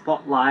extra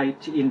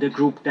spotlight in the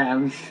group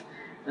dance,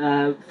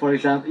 for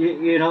example.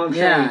 You know what I'm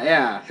saying?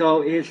 Yeah.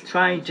 So it's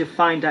trying to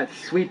find that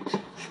sweet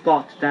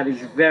spot that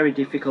is very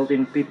difficult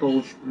in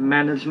people's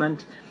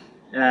management,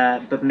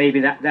 but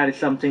maybe that is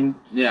something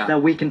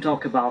that we can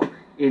talk about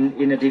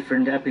in a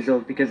different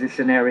episode, because it's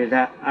an area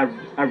that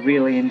I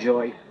really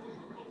enjoy.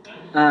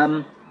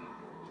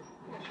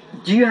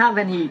 Do you have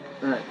any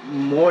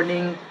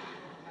morning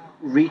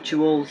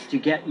rituals to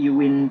get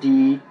you in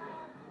the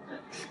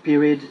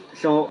spirit?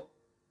 So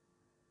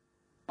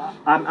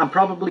I'm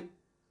probably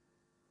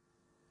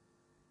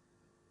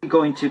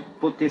going to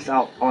put this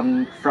out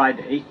on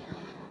Friday,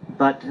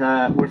 but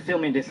we're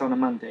filming this on a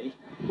Monday,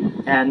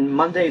 and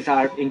Mondays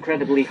are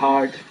incredibly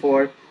hard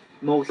for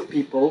most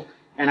people.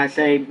 And I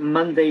say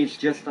Monday is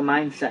just a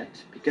mindset,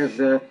 because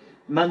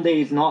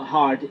Monday is not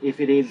hard if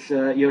it is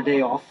your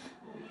day off.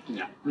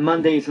 Yeah.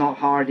 Monday is not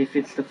hard if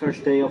it's the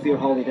first day of your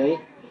holiday.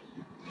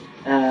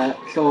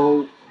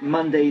 So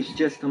Monday is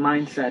just a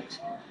mindset.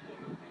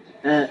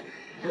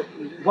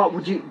 What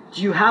would do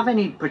you have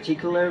any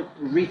particular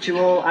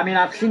ritual? I mean,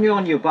 I've seen you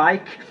on your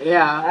bike.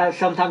 Yeah.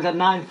 Sometimes at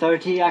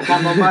 9:30 I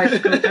come on my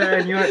scooter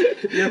and you're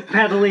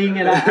pedaling,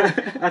 and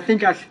I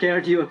think I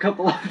scared you a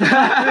couple of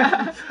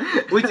times.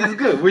 Which is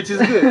good.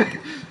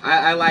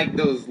 I like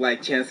those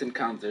like chance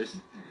encounters.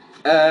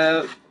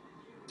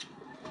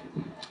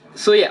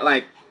 So yeah,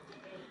 like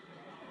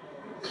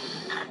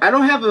I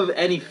don't have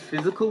any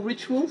physical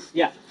rituals.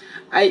 Yeah.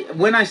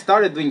 When I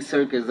started doing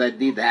circus, I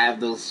did have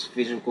those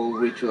physical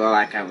rituals,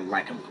 like I would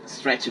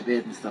stretch a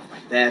bit and stuff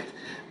like that.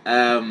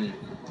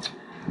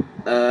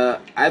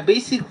 I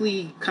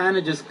basically kind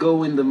of just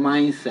go in the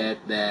mindset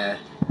that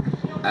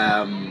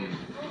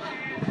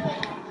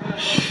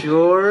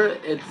sure,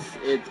 it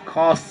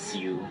costs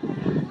you.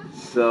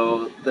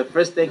 So the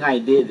first thing I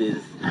did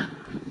is,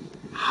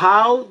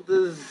 how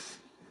does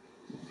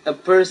a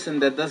person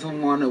that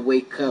doesn't want to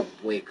wake up?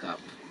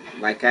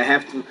 Like I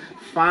have to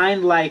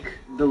find like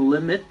the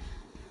limit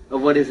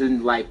of what is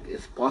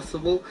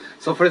possible.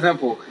 So for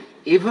example,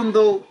 even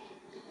though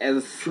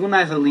as soon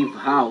as I leave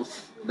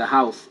the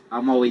house,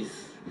 I'm always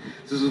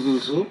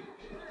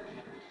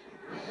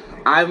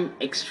I'm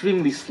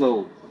extremely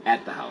slow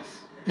at the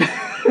house.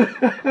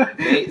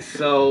 Okay,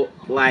 so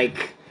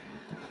like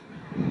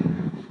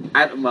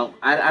I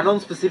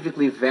don't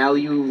specifically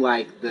value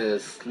like the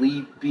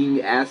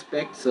sleeping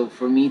aspect. So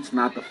for me, it's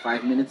not the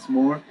 5 minutes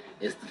more.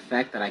 It's the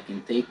fact that I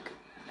can take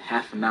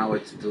half an hour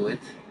to do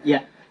it.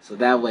 Yeah. So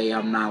that way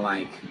I'm not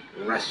like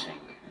rushing.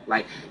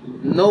 Like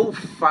no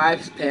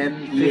 5,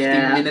 10,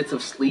 15 minutes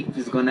of sleep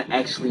is gonna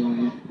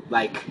actually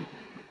like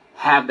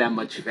have that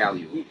much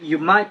value. You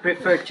might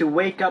prefer to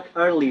wake up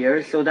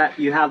earlier so that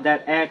you have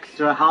that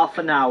extra half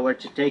an hour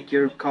to take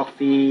your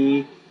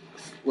coffee.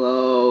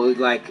 Well,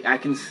 like I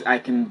can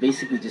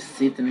basically just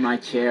sit in my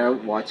chair,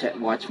 watch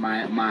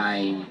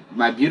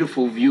my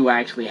beautiful view.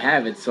 I actually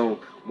have it, so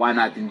why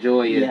not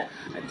enjoy it? Yeah.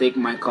 I take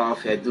my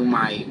coffee, I do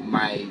my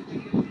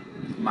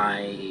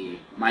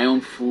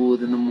own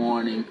food in the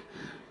morning.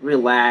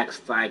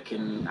 relaxed. I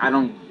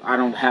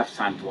don't have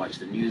time to watch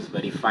the news,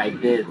 but if I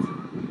did,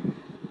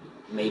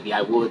 maybe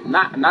I would.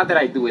 Not that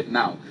I do it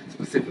now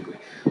specifically,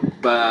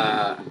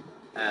 but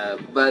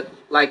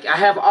like I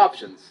have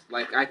options.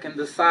 Like I can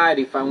decide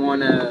if I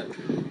wanna.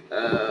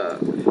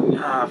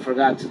 I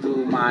forgot to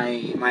do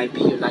my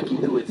beard. I can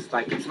do it. It's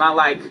like it's not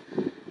like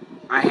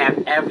I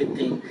have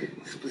everything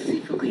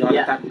specifically on the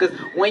Yeah. top. Because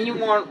when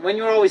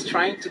you're always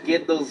trying to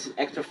get those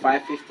extra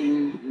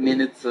 5-15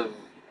 minutes of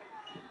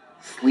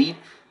sleep,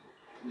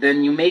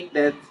 then you make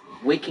that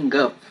waking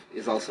up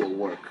is also a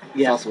work.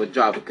 It's Yeah. also a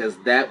job because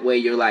that way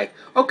you're like,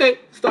 okay,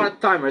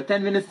 start timer,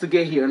 10 minutes to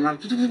get here,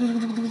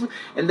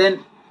 and then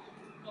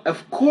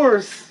of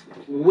course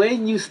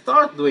when you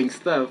start doing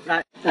stuff,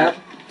 Uh,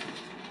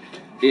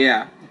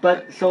 yeah,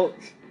 but so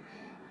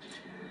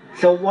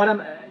what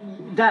I'm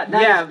that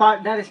Yeah.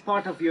 that is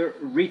part of your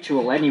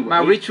ritual anyway.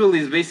 my ritual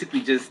is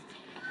basically just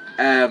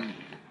um,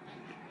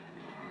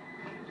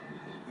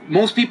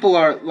 most people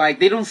are like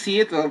they don't see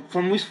it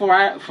from which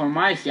for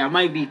my see I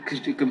might be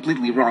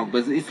completely wrong,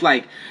 but it's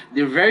like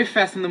they're very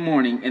fast in the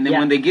morning, and then Yeah.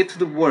 when they get to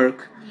the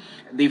work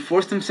they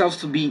force themselves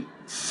to be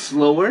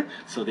slower,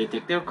 so they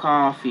take their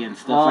coffee and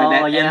stuff like Oh,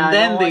 that, yeah, I and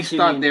then know they what you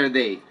start mean. their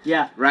day,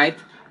 Yeah. right?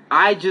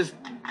 I just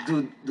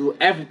do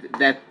everything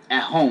that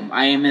at home.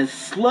 I am as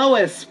slow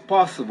as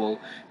possible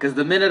because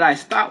the minute I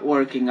start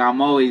working I'm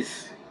always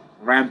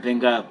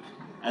ramping up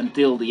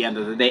until the end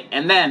of the day,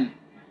 and then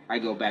I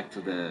go back to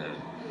the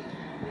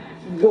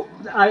Well,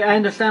 I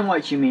understand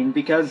what you mean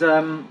because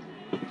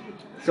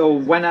so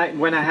when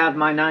I had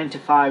my 9 to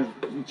 5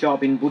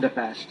 job in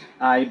Budapest,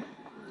 I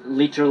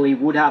literally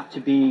would have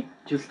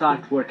to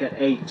start work at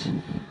 8.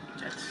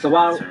 So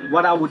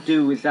what I would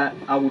do is that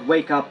I would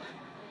wake up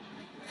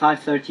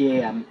 5:30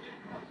 a.m.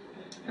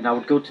 and I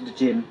would go to the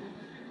gym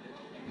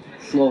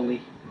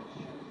slowly,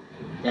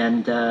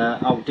 and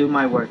I would do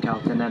my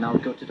workout, and then I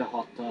would go to the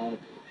hot tub,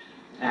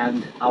 and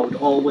I would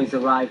always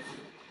arrive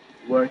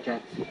work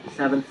at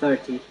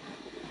 7:30.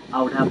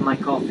 I would have my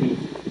coffee.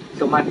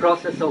 So my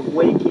process of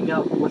waking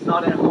up was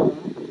not at home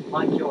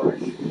like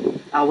yours.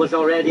 I was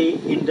already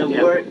in the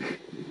Yeah. work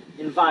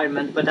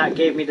environment, but that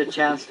gave me the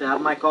chance to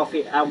have my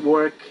coffee at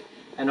work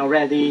and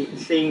already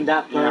seeing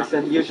that Yeah.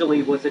 person. Usually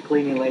it was the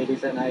cleaning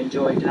ladies, and I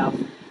enjoyed to have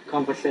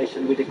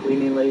conversation with the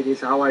cleaning ladies.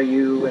 How are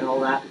you and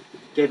all that.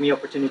 Gave me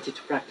opportunity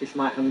to practice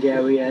my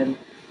Hungarian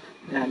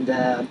and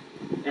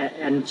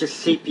just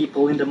see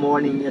people in the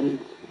morning and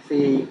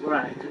see,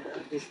 right,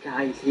 this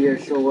guy is here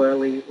so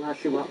early. Let's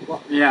see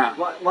Yeah.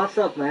 what's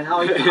up, man? How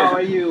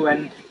are you?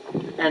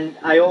 And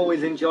I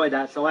always enjoy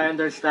that. So I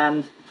understand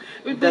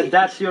that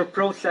that's your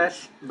process,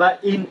 but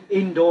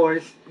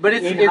indoors, But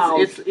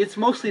in-house. it's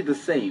mostly the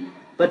same.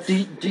 But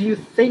do you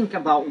think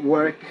about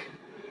work?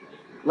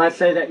 Let's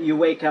say that you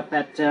wake up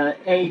at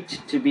 8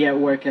 to be at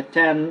work at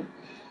 10.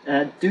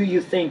 Do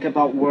you think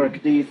about work?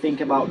 Do you think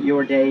about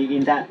your day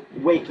in that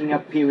waking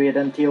up period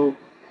until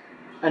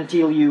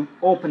you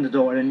open the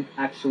door and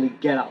actually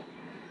get up?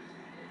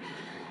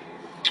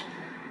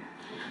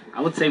 I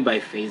would say by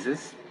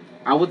phases.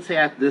 I would say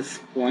at this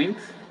point,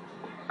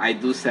 I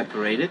do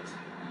separate it.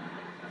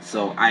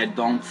 So I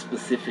don't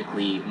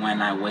specifically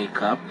when I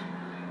wake up,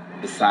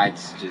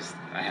 besides just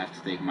I have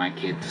to take my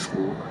kid to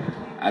school,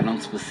 I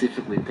don't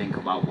specifically think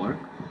about work.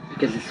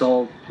 Because it's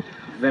all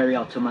very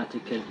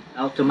automaticated,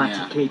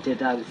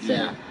 I would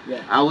say.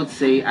 Yeah. I would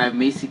say I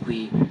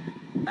basically,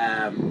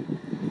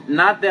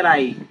 not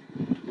that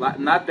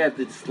not that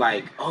it's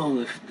like, oh,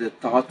 if the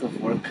thought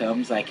of work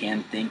comes, I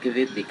can't think of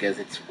it because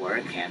it's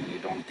work and you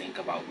don't think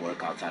about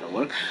work outside of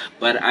work.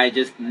 But I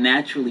just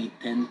naturally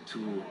tend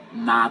to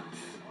not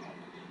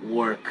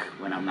work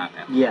when I'm not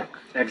at work. Yeah,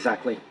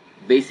 exactly.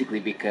 Basically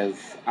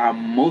because I'm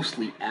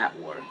mostly at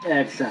work.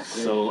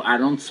 Exactly. So I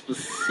don't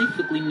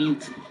specifically need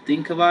to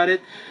think about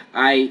it.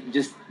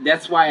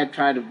 That's why I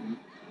try to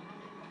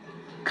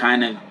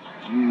kind of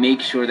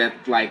make sure that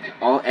like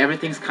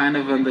everything's kind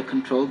of under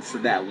control, so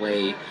that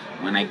way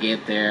when I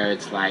get there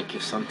it's like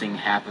if something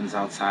happens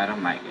outside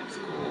I'm like, it's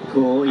cool.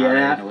 Cool, I yeah.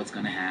 already know what's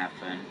gonna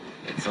happen.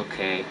 It's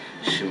okay.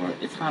 Sure.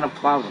 It's not a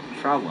problem.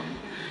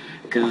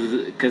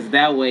 Cause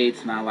that way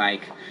it's not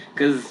like,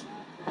 cause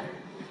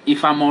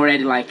if I'm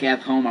already like at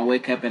home, I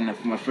wake up and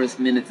for my first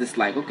minutes it's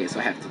like, okay, so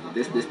I have to do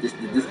this.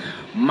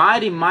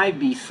 It might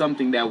be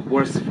something that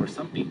works for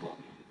some people.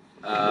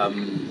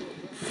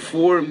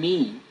 For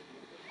me,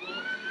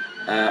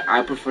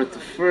 I prefer to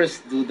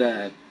first do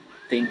the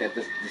thing that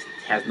this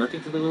has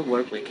nothing to do with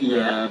work, waking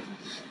up,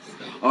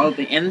 all the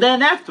thing, and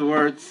then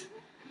afterwards,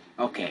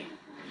 okay.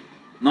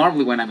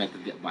 Normally when I'm at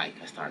the bike,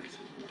 I start,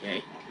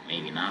 okay,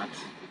 maybe not.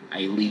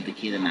 I leave the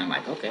kid and I'm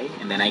like, okay,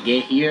 and then I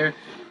get here.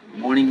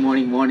 Morning,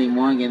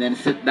 and then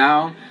sit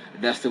down.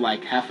 That's to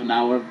like half an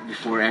hour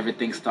before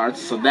everything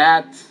starts. So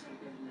that's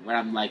when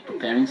I'm like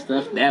preparing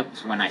stuff.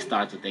 That's when I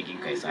start to thinking,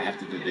 okay, so I have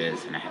to do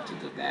this and I have to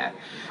do that,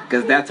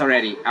 because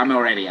I'm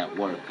already at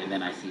work, and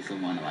then I see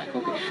someone like,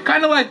 okay,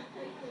 kind of like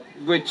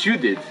what you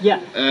did.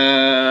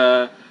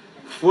 Yeah.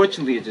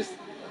 Fortunately, it just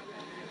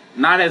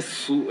not as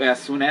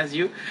soon as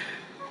you.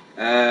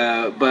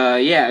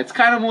 But yeah, it's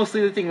kind of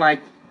mostly the thing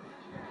like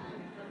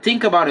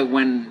think about it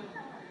when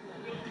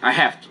I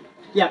have to.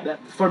 Yeah,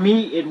 for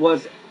me it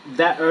was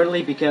that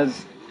early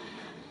because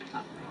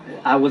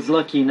I was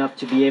lucky enough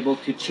to be able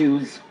to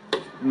choose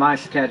my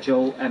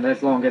schedule, and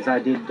as long as I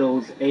did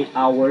those 8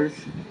 hours,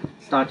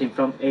 starting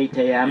from 8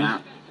 a.m. Yeah.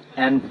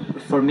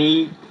 And for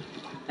me,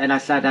 and I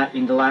said that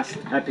in the last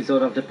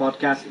episode of the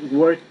podcast,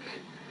 work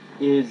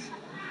is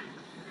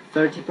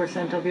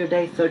 30% of your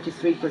day,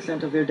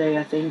 33% of your day,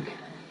 I think,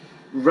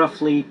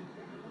 roughly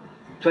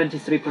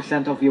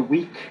 23% of your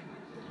week.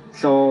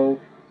 So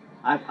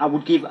I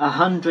would give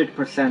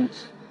 100%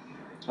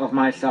 of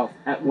myself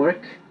at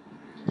work,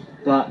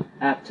 but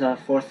at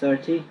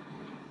 4:30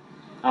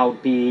 I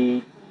would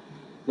be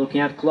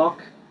looking at the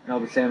clock and I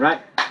would say,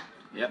 right,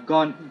 Yep.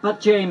 gone. But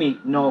Jamie,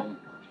 no,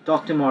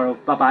 talk tomorrow,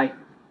 bye bye,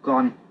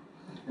 gone.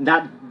 And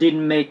that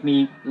didn't make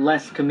me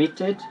less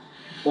committed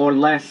or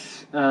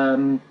less,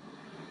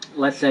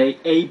 let's say,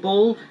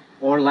 able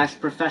or less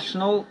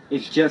professional.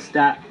 It's just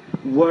that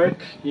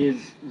work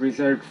is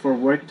reserved for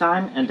work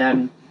time, and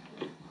then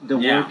the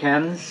Yeah. work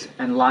ends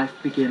and life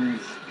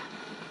begins.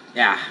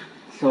 Yeah.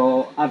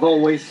 So I've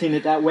always seen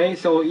it that way.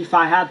 So if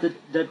I had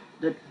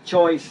the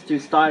choice to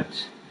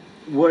start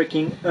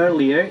working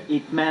earlier,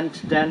 it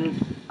meant then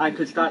I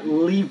could start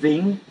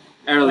leaving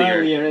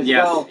earlier as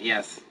yes, well.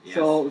 Yes.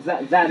 So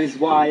that is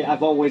why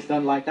I've always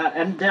done like that.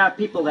 And there are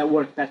people that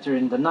work better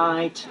in the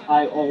night.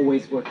 I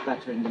always work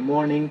better in the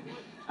morning.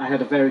 I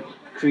had a very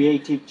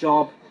creative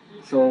job,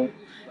 so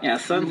yeah,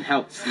 sun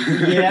helps.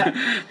 yeah,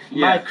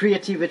 my Yeah.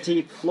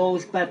 creativity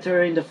flows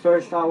better in the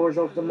first hours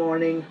of the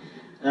morning.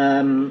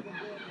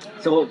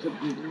 So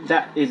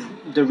that is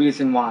the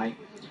reason why.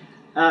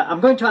 I'm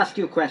going to ask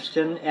you a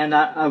question, and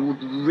I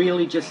would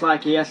really just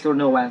like a yes or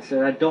no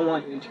answer. I don't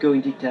want you to go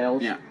in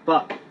details. Yeah.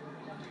 But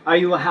are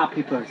you a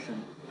happy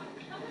person?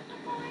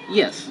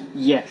 Yes.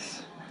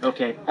 Yes.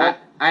 Okay.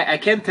 I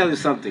can tell you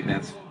something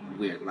that's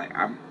weird. Like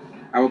I'm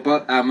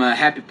a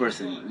happy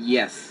person.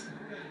 Yes.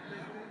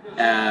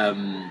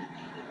 Am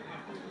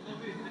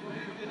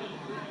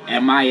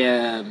I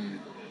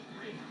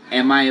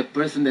a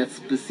person that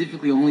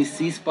specifically only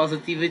sees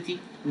positivity?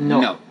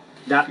 No.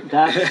 That's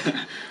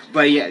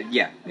But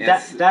yeah.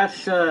 that.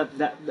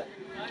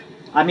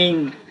 I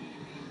mean,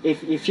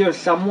 if you're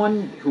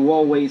someone who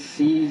always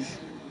sees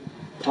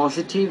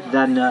positive,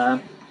 then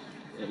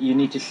you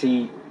need to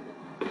see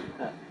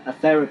a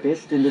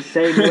therapist in the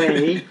same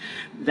way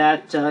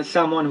that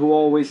someone who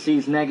always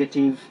sees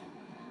negative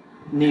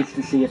needs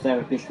to see a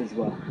therapist as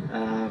well.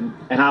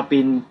 And I've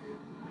been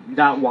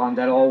that one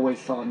that always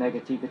saw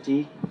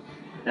negativity.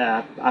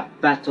 I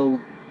battled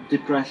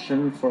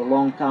depression for a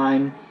long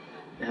time.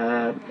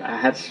 I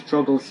had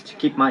struggles to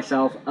keep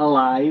myself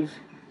alive.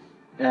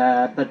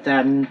 But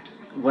then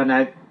when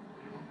I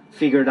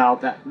figured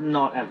out that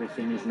not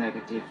everything is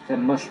negative, there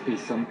must be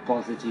some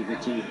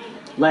positivity.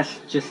 Let's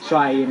just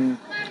try and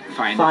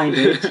find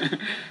it.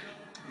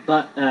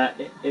 But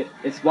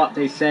it's what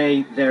they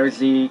say. There's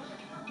the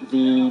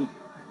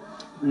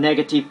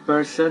negative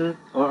person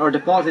or the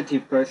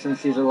positive person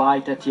sees a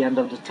light at the end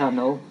of the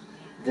tunnel.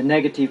 The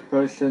negative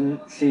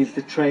person sees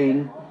the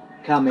train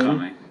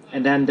coming.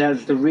 And then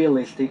there's the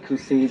realistic who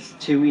sees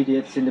two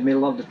idiots in the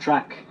middle of the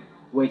track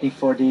waiting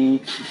for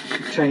the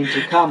train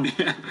to come.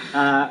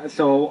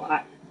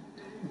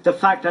 The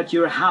fact that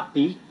you're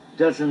happy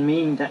doesn't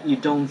mean that you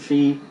don't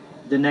see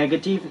the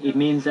negative. It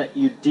means that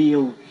you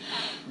deal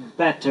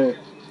better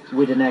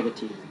with the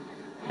negative.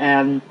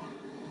 And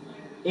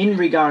in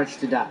regards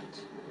to that,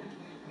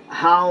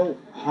 how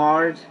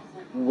hard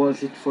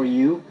was it for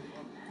you,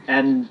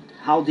 and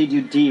how did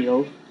you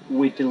deal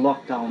with the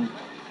lockdown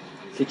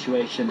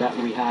situation that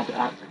we had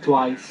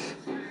twice?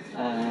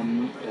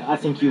 I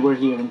think you were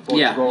here in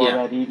Portugal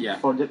already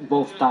for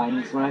both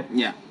times, right?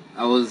 Yeah,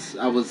 I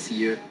was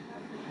here.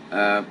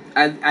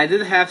 I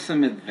did have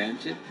some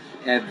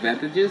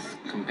advantages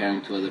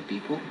comparing to other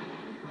people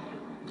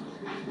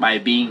by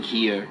being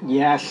here.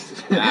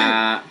 Yes.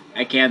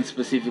 I can't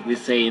specifically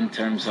say in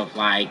terms of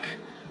like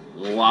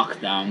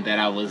lockdown that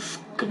I was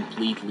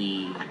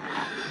completely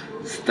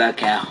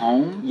stuck at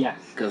home. Yes.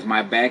 Because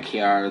my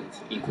backyard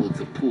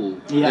includes a pool.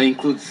 Yeah. It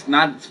includes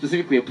not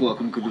specifically a pool,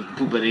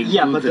 but it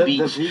includes a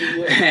beach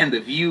and the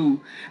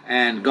view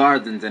and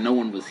gardens, and no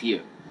one was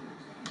here.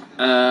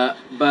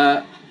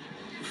 But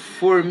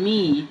for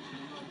me,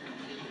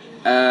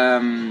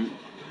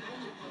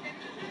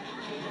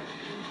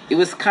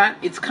 it's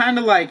kind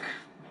of like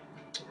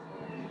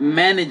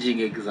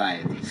managing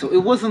anxiety. So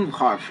it wasn't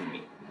hard for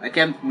me. I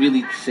can't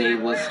really say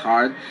it was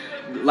hard.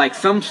 Like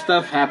some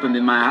stuff happened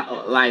in my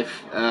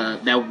life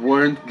that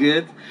weren't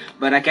good,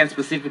 but I can't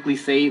specifically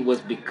say it was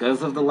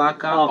because of the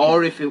lockout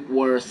or if it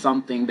were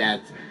something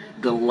that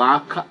the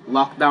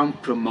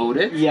lockdown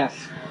promoted. Yes.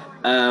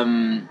 For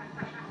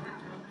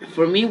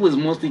me, it was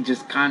mostly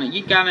just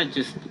you gotta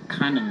just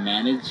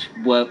manage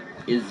what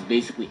is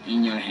basically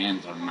in your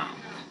hands or not.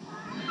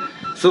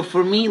 So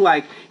for me,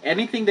 like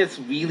anything that's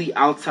really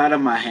outside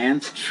of my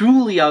hands,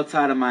 truly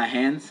outside of my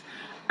hands,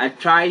 I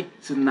try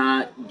to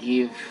not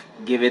give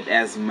it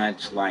as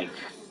much like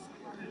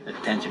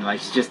attention. Like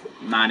it's just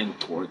not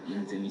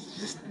important, and it's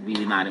just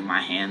really not in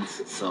my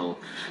hands. So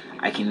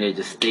I can either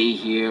just stay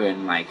here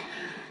and like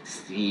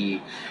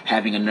see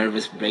having a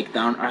nervous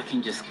breakdown, or I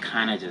can just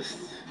kind of just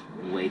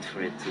wait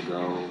for it to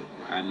go.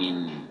 I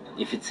mean,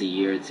 if it's a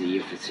year, it's a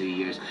year. If it's 2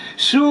 years,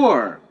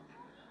 sure,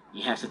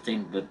 you have to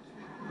think, but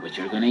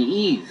you're gonna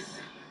ease.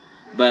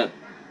 But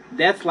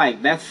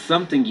that's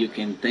something you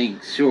can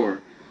think,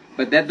 sure.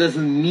 But that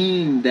doesn't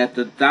mean that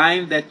the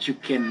time that you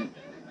can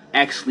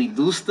actually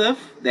do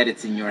stuff, that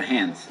it's in your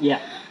hands. Yeah.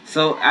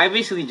 So I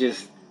basically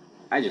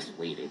I just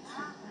waited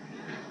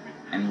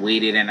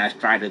and I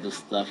tried to do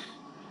stuff.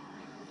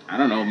 I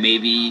don't know,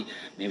 maybe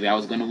I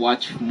was gonna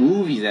watch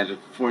movies that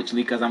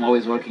unfortunately because I'm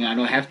always working I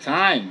don't have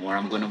time, or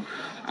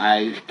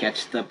I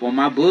catched up on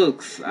my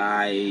books.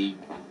 I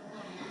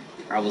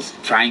was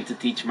trying to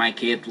teach my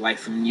kid like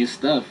some new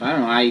stuff. I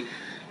don't know. I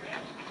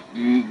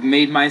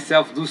made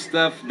myself do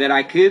stuff that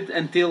I could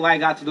until I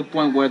got to the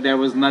point where there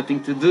was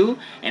nothing to do,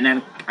 and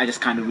then I just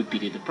kind of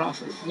repeated the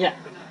process. Yeah.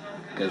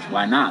 Because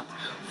why not?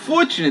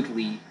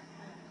 Fortunately,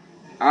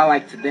 I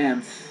like to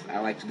dance. I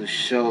like to do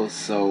shows,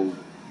 so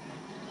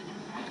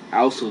I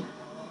also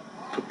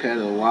prepared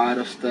a lot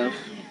of stuff.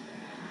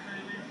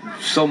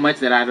 So much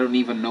that I don't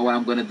even know what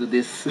I'm gonna do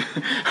this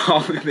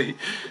holiday.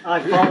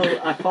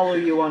 I follow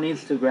you on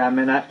Instagram,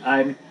 and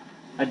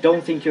I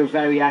don't think you're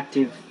very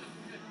active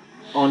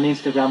on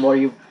Instagram, or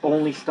you've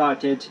only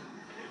started.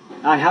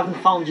 I haven't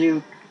found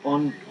you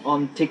on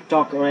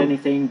TikTok or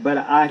anything, but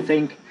I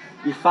think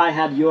if I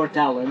had your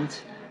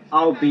talent,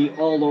 I'll be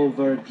all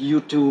over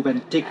YouTube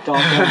and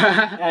TikTok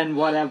and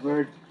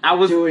whatever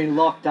during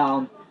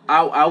lockdown.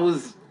 I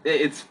was.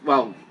 It's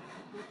well,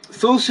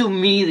 social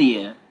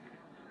media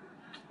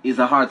is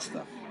a hard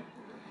stuff.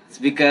 It's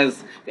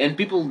because, and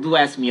people do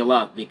ask me a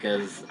lot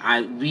because I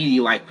really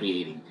like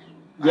creating.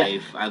 Yeah.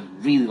 I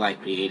really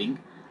like creating.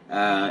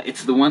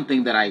 It's the one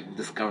thing that I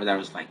discovered that I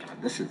was like, oh,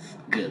 this is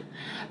good.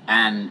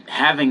 And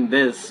having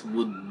this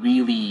would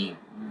really,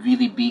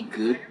 really be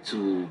good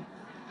to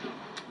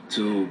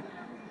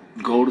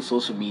go to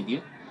social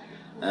media,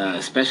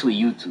 especially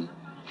YouTube.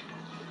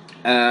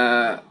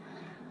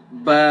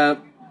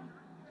 But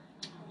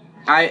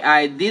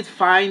I did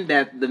find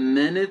that the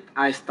minute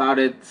I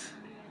started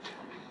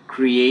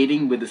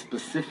creating with a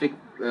specific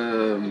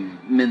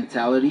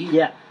mentality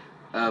Yeah.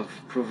 of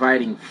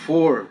providing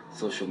for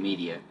social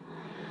media,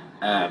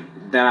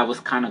 that I was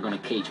kind of going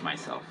to cage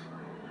myself,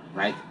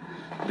 right?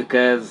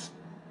 Because,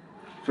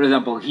 for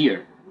example,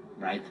 here,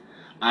 right,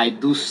 I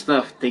do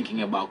stuff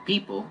thinking about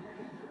people,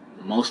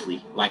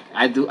 mostly. Like,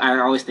 I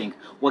always think,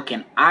 what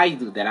can I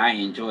do that I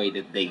enjoy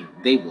that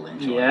they will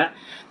enjoy? Yeah.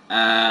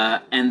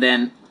 And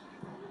then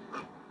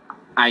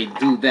I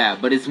do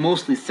that, but it's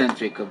mostly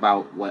centric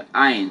about what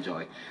I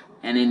enjoy.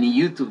 And in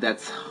YouTube,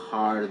 that's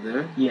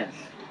harder. Yes.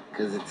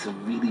 Because it's a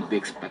really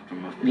big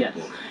spectrum of people. Yes.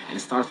 And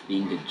it starts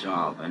being a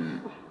job.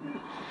 And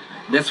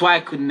that's why I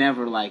could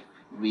never, like,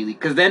 really...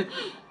 Because then,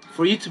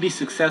 for you to be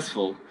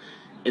successful,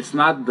 it's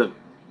not the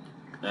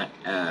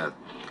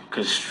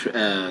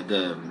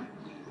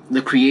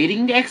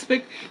creating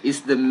aspect,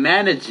 it's the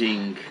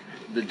managing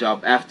the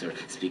job after.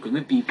 Speaking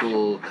with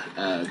people,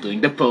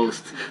 doing the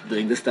post,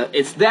 doing the stuff.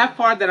 It's that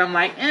part that I'm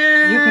like,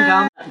 You can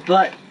come,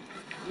 but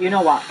you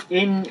know what?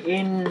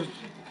 In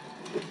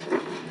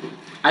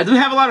I do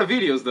have a lot of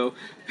videos though.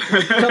 so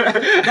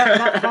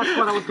that's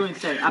what I was going to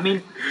say. I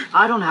mean,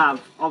 I don't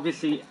have,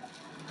 obviously,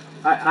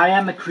 I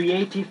am a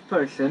creative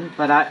person,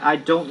 but I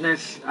don't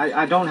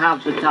I don't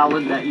have the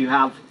talent that you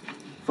have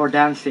for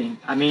dancing.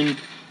 I mean,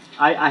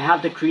 I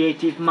have the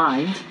creative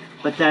mind,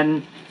 but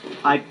then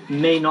I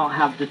may not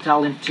have the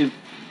talent to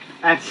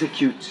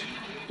execute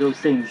those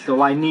things.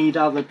 So I need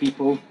other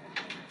people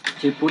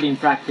to put in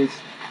practice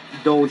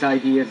those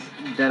ideas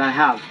that I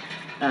have.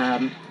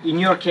 In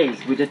your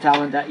case, with the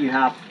talent that you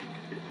have,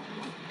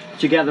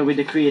 together with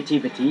the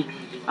creativity,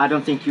 I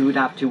don't think you would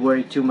have to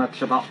worry too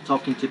much about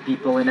talking to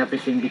people and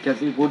everything,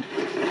 because it would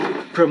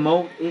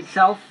promote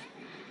itself.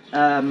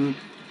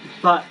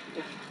 But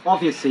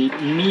obviously,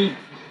 me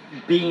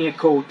being a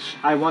coach,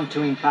 I want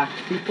to impact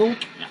people,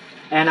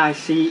 and I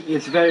see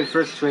it's very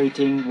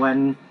frustrating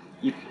when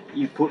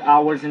you put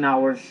hours and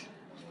hours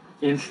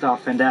in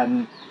stuff, and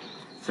then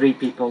 3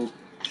 people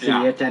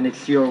see it, and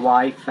it's your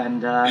wife,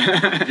 and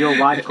your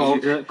wife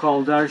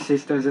called her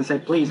sisters and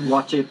said, please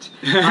watch it.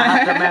 I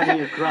have the man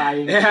here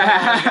crying.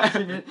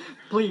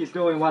 Please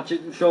go and watch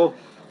it. So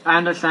I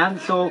understand.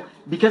 So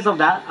because of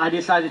that, I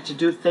decided to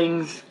do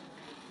things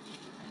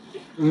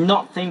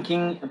not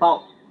thinking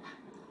about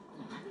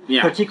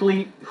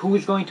particularly who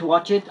is going to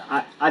watch it.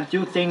 I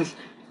do things,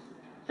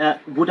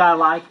 would I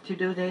like to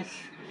do this?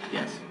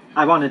 Yes.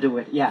 I want to do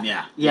it,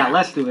 yeah,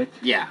 let's do it.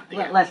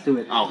 Let's do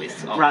it.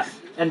 Always. Right.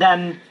 And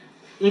then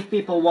if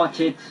people watch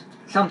it,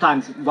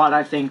 sometimes what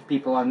I think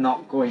people are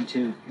not going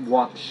to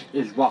watch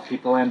is what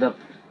people end up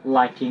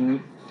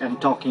liking and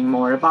talking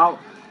more about.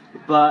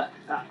 But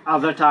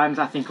other times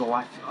I think,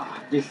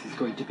 this is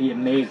going to be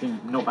amazing.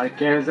 Nobody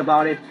cares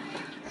about it.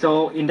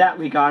 So in that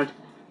regard,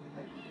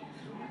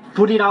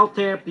 put it out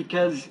there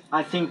because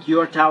I think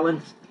your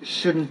talent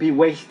shouldn't be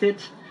wasted.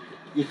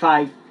 If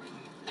I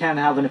can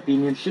have an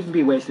opinion, shouldn't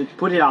be wasted.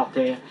 Put it out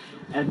there,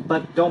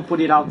 but don't put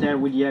it out there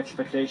with the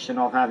expectation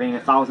of having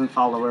 1,000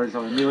 followers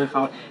or 1,000,000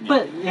 followers.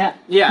 Yeah.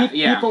 But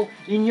people,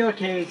 in your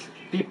case,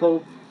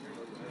 people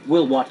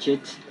will watch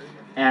it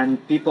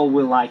and people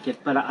will like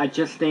it. But I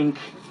just think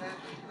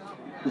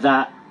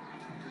that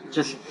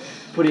just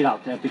put it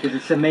out there because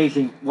it's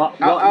amazing what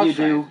I'll you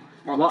try do. it.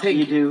 Well, What thank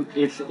you you.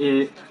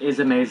 do is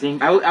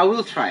amazing. I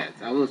will try it.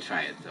 I will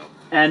try it though.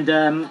 And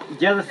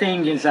the other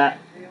thing is that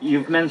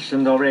you've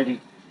mentioned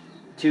already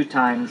 2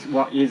 times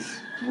what is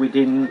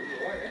within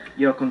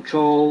your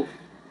control,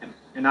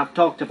 and I've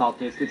talked about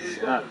this. It's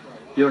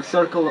your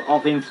circle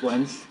of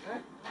influence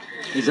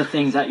is the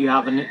things that you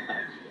have an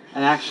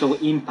actual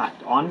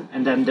impact on,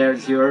 and then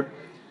there's your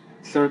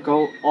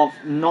circle of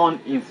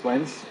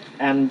non-influence,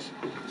 and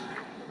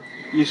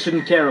you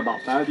shouldn't care about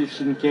that. You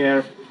shouldn't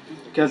care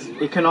because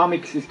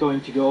economics is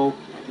going to go,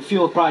 the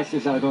fuel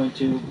prices are going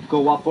to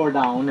go up or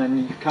down,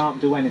 and you can't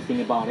do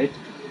anything about it.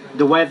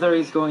 The weather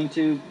is going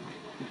to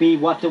be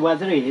what the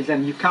weather is,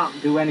 and you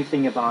can't do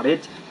anything about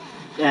it.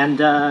 And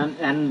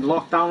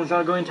lockdowns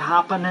are going to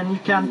happen, and you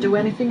can't do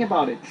anything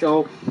about it.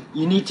 So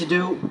you need to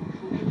do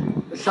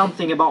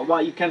something about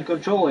what you can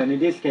control. And in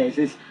this case,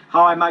 is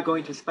how am I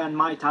going to spend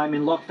my time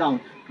in lockdown?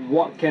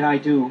 What can I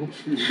do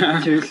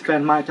to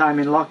spend my time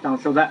in lockdown?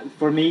 So that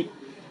for me,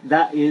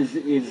 that is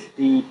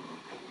the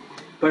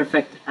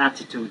perfect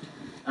attitude.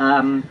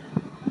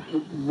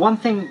 One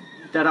thing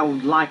that I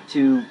would like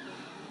to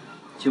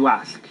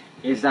ask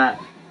is that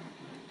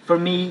for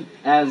me,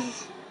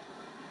 as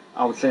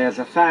I would say, as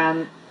a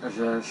fan, as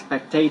a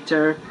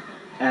spectator,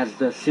 as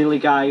the silly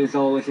guy who's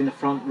always in the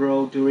front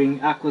row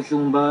during Aqua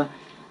Zumba.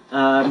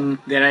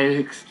 That I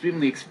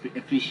extremely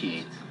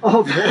appreciate.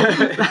 Oh,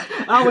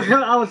 I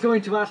was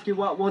going to ask you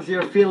what was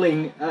your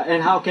feeling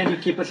and how can you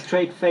keep a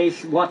straight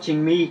face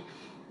watching me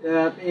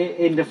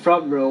in the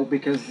front row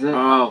because.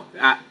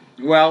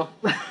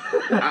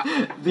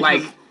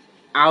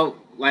 I'll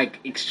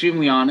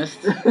extremely honest,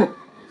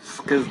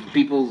 because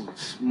people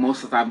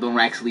most of the time don't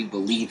actually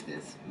believe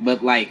this,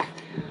 but like,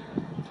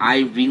 I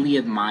really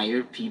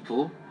admire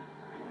people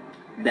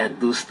that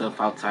do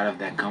stuff outside of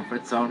their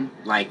comfort zone,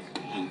 like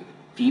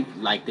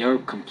they're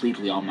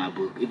completely on my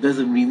book. It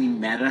doesn't really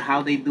matter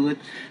how they do it.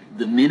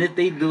 The minute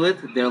they do it,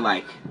 they're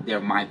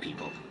my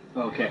people.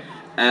 Okay.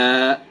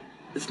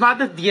 It's not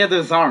that the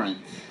others aren't,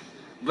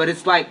 but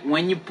it's like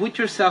when you put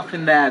yourself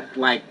in that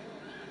like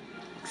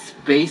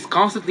space,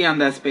 constantly on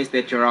that space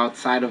that you're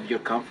outside of your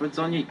comfort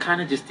zone, you're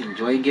kind of just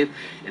enjoying it,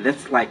 and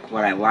that's like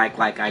what I like.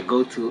 Like I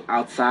go to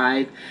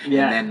outside, and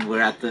then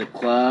we're at the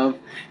club,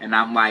 and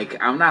I'm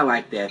not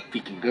like that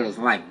picking girls.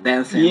 I'm like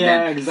dancing, and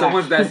then exactly.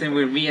 someone's dancing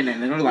with me, and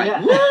then they're like,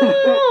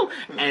 woo!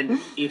 And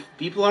if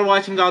people are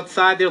watching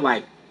outside, they're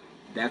like,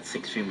 that's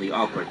extremely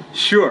awkward.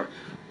 Sure,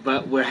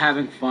 but we're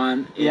having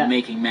fun and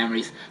making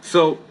memories.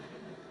 So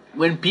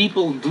when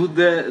people do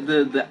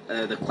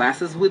the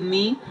classes with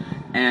me,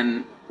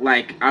 and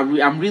like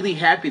I'm really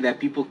happy that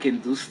people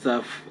can do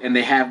stuff, and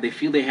they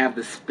feel they have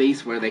the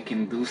space where they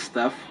can do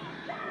stuff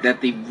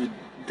that they would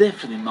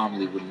definitely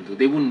normally wouldn't do.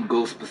 They wouldn't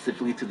go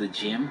specifically to the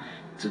gym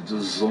to do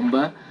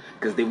Zumba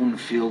because they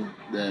wouldn't feel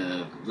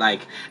their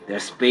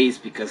space,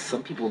 because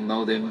some people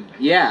know them.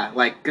 Yeah,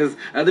 like because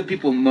other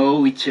people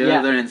know each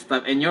other and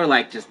stuff, and you're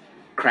like just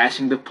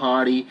crashing the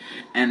party,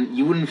 and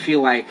you wouldn't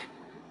feel like,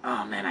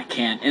 oh man, I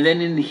can't. And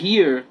then in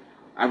here,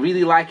 I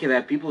really like it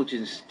that people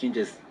can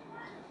just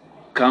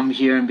come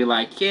here and be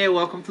like, yeah,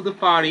 welcome to the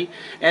party.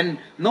 And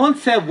no one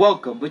said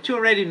welcome, but you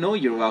already know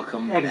you're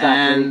welcome.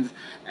 Exactly.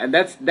 And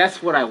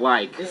that's what I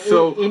like.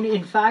 So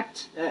in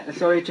fact,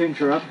 sorry to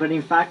interrupt, but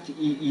in fact,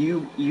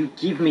 you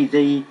give me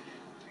the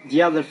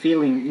other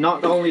feeling.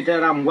 Not only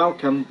that I'm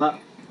welcome, but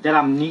that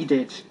I'm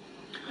needed.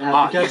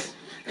 Because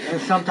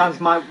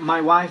sometimes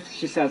my wife,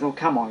 she says, oh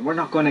come on, we're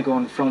not going to go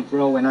in the front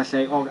row, and I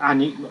say, oh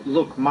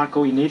look,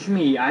 Marco, he needs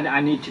me.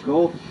 I need to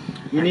go.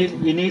 You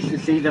need to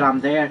see that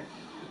I'm there.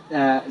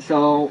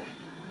 So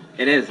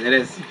it is.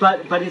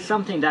 But it's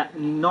something that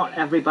not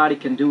everybody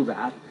can do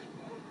that.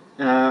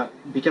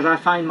 Because I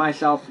find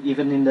myself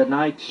even in the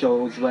night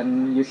shows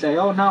when you say,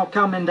 oh now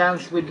come and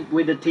dance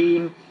with the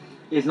team,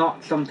 is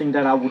not something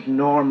that I would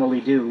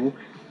normally do.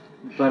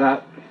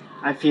 But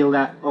I feel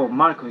that, oh,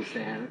 Marco is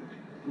there.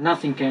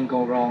 Nothing can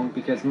go wrong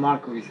because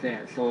Marco is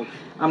there. So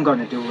I'm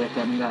gonna do it,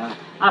 and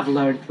I've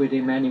learned with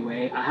him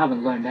anyway. I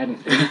haven't learned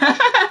anything.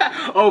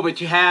 Oh, but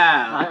you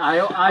have.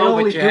 I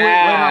only do it when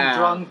I'm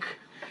drunk.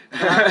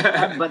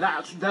 But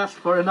that's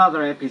for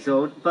another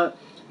episode. But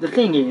the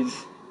thing is,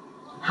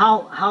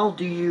 how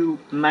do you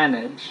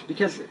manage?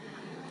 Because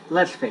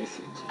let's face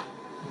it.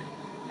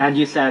 And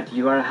you said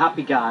you are a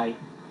happy guy,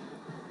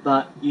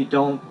 but you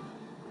don't.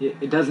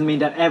 It doesn't mean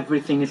that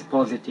everything is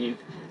positive.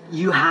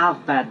 You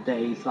have bad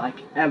days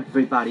like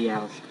everybody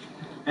else.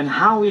 And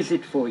how is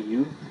it for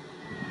you?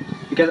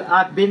 Because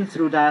I've been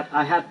through that.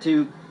 I had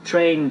to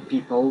train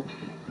people,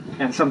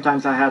 and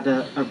sometimes I had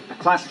a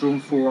classroom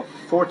full of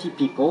 40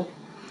 people,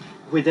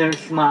 with their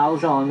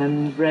smiles on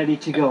and ready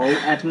to go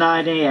at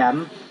 9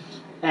 a.m.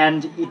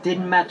 And it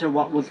didn't matter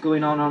what was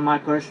going on my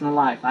personal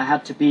life. I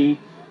had to be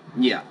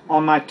Yeah.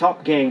 on my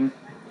top game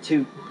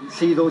to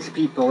see those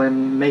people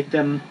and make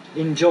them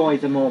enjoy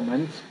the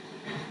moment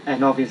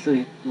and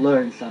obviously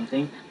learn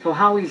something. So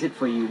how is it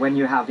for you when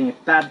you're having a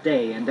bad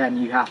day and then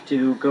you have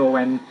to go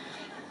and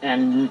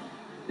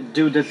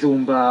do the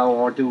Zumba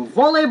or do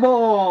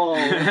volleyball?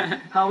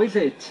 How is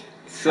it?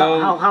 So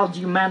How do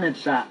you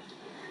manage that?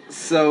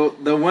 So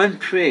the one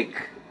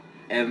trick,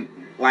 and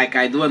like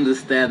I do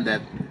understand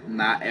that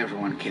not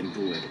everyone can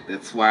do it.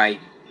 That's why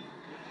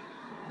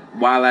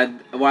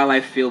while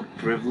I feel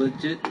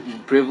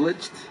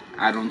privileged,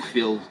 I don't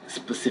feel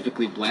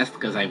specifically blessed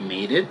because I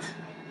made it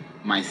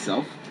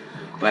myself.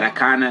 But I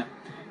kind of,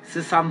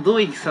 since I'm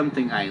doing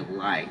something I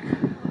like,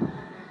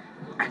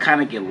 I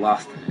kind of get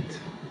lost in it,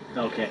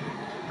 Okay.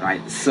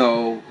 right?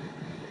 So,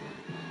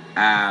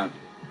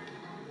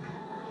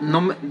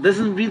 no,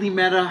 doesn't really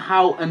matter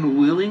how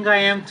unwilling I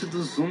am to do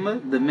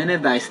Zumba. The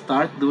minute I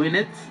start doing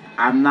it,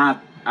 I'm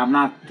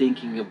not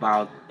thinking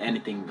about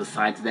anything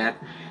besides that.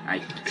 I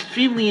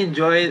extremely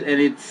enjoy it,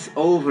 and it's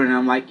over, and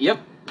I'm like, yep,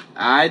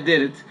 I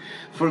did it.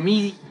 For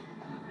me,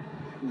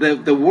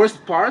 the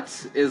worst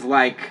parts is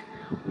like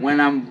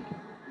when I'm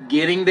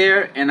getting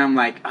there and I'm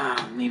like,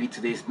 maybe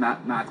today's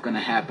not gonna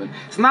happen.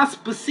 It's not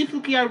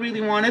specifically I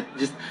really want it,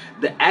 just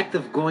the act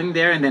of going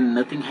there and then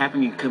nothing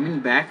happening and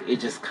coming back, it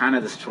just kind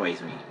of destroys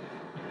me.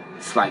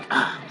 It's like,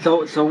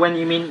 So when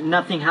you mean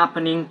nothing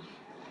happening,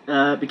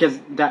 because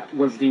that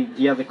was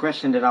the other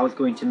question that I was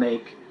going to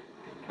make.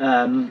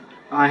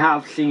 I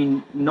have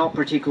seen, not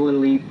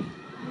particularly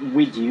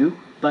with you,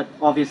 but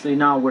obviously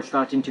now we're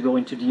starting to go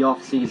into the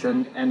off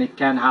season, and it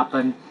can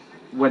happen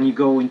when you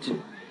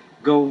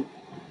go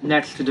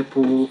next to the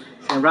pool,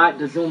 and right,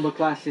 the Zumba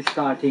class is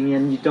starting,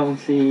 and you don't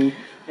see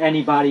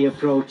anybody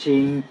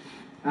approaching.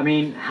 I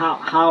mean, how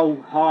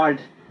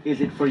hard is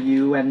it for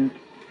you, and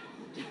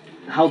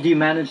how do you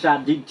manage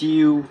that? Do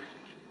you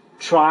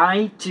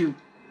try to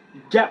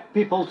get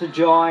people to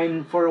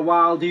join for a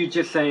while? Do you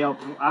just say, "Oh,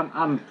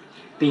 I'm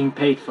being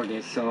paid for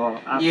this, so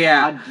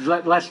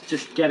let's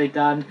just get it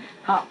done"?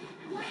 How?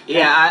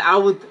 yeah,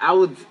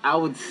 I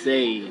would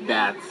say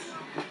that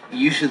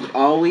you should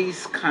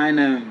always kind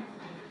of,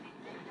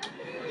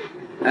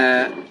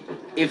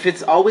 if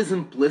it's always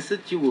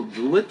implicit, you will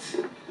do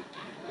it,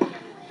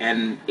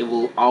 and it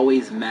will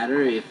always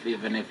matter. If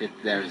even if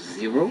there's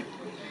zero,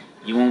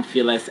 you won't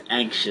feel as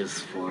anxious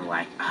for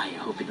like, I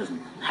hope it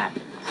doesn't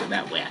happen, so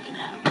that way I can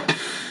have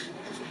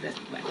that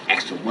like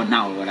extra 1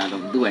 hour when I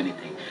don't do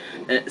anything.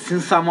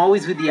 Since I'm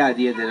always with the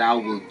idea that I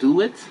will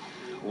do it,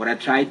 what I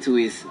try to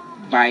is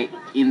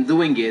in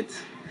doing it,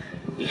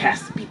 it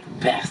has to be the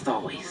best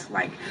always.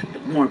 Like the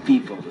more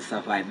people, the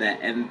stuff like that,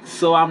 and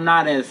so I'm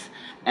not as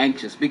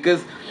anxious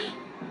because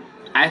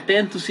I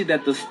tend to see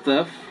that the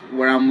stuff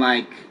where I'm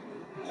like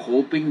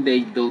hoping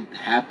they don't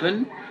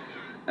happen,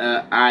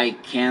 I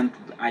can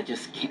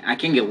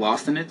get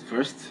lost in it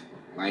first.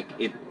 Like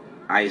it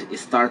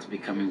starts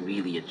becoming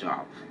really a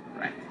job,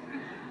 right?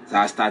 So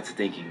I start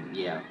thinking,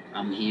 yeah,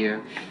 I'm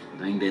here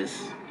doing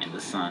this in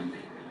the sun.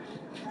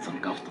 It's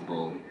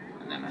uncomfortable,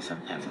 and then I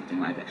have something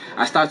like that.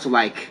 I start to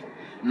like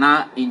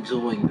not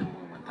enjoying the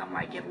moment. I'm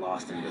like get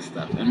lost in this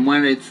stuff, and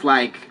when it's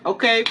like,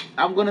 okay,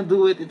 I'm gonna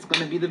do it. It's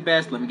gonna be the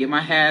best. Let me get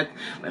my hat.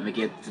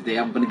 Today.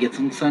 I'm gonna get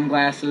some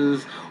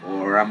sunglasses,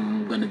 or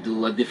I'm gonna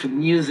do a different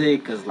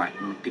music because like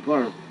people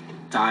are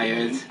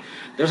tired.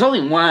 There's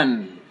only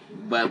one,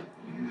 but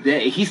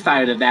he's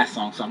tired of that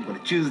song, so I'm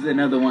gonna choose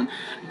another one.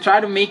 Try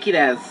to make it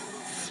as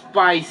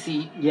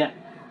spicy Yeah.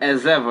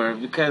 as ever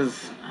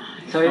because.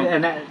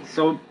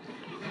 So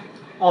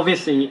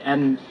obviously,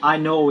 and I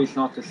know it's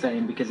not the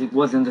same because it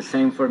wasn't the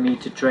same for me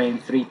to train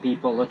 3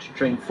 people or to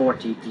train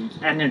 40. The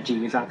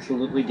energy is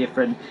absolutely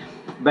different,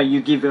 but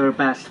you give your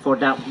best for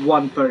that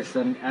one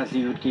person as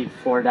you would give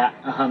for that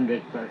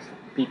 100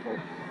 people.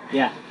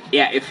 Yeah.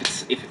 Yeah, if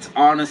it's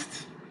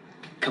honest,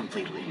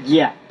 completely.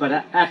 Yeah, but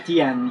at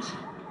the end,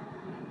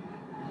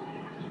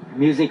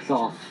 music's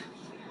off,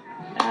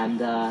 and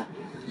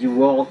you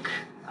walk.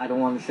 I don't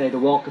want to say the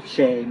walk of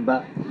shame,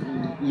 but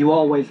you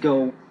always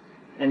go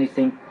and you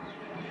think,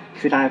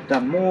 should I have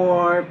done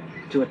more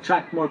to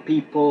attract more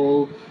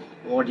people?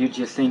 Or do you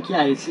just think,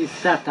 yeah,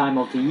 it's that time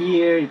of the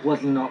year, it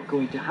was not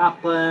going to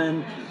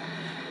happen?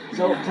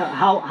 So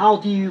how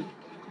do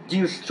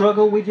you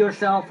struggle with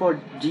yourself, or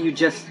do you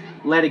just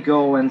let it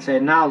go and say,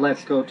 now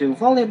let's go to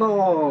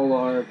volleyball,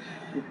 or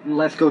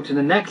let's go to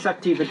the next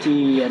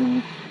activity?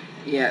 And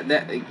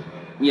that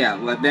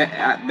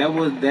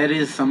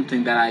is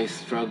something that I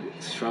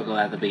struggle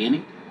at the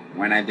beginning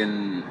when I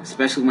didn't,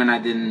 especially when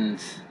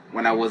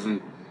I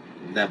wasn't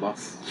the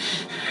boss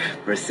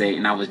per se,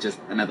 and I was just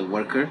another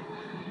worker.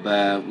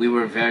 But we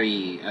were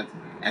very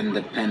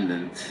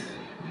independent,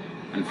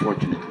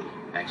 unfortunately.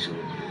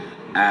 Actually,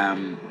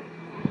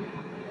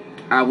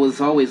 I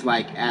was always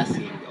like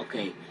asking,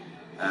 okay,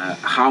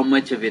 how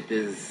much of it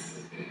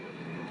is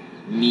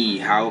me?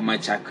 How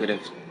much I could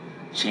have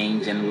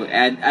changed?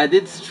 And I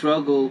did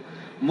struggle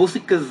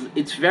mostly because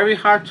it's very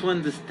hard to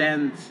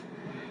understand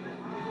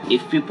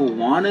if people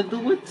want to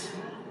do it,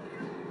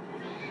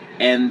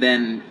 and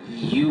then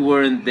you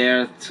weren't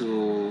there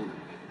to,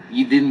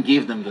 you didn't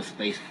give them the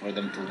space for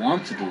them to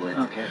want to do it.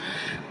 Okay.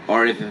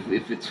 Or if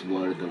it's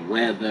for the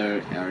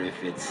weather, or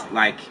if it's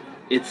like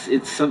it's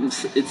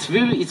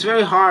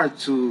very hard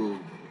to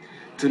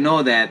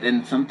know that,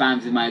 and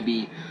sometimes it might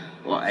be,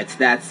 well, it's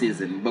that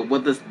season, but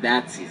what does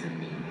that season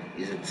mean?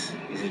 Is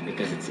it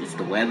because it's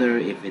the weather?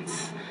 If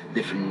it's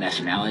different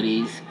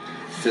nationalities?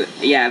 So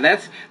yeah,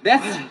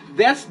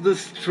 that's the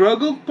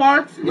struggle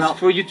part. Well, is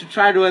for you to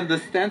try to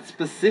understand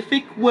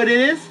specific what it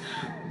is.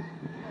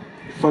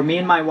 For me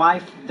and my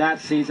wife, that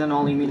season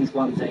only means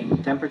one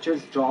thing: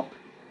 temperatures drop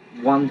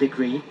 1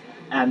 degree,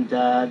 and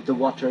the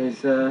water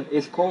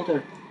is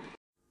colder.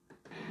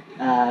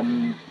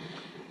 Um,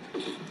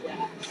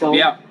 so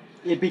Yeah.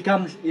 it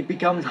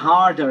becomes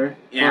harder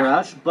for Yeah.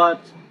 us, but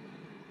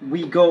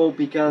we go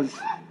because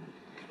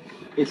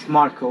it's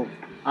Marco.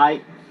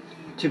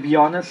 To be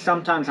honest,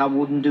 sometimes I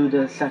wouldn't do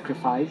the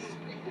sacrifice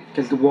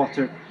because the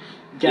water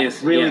gets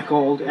Yes, really yeah.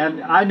 cold,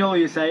 and I know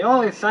you say,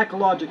 "Oh, it's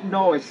psychological."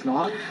 No, it's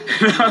not.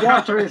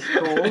 Water is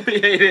cold.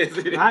 Yeah, it is.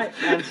 It is. Right?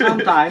 And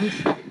sometimes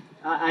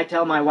I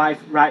tell my wife,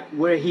 right,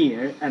 we're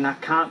here, and I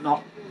can't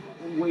not.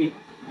 We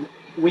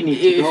need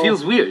to It go.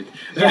 feels weird.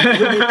 Yeah,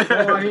 we need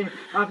to go. I mean,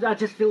 I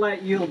just feel like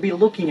you'll be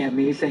looking at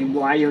me saying,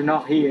 "Why you're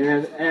not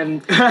here?"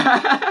 And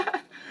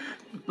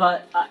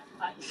but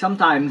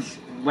sometimes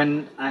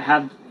when I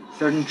have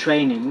certain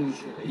trainings,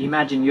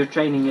 imagine you're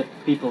training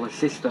people a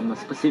system, a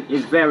specific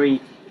is very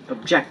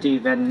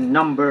objective and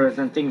numbers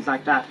and things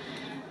like that.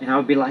 And I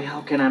would be like,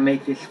 how can I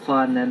make this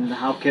fun and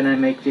how can I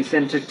make this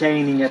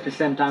entertaining at the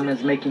same time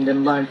as making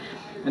them learn?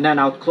 And then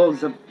I would close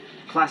the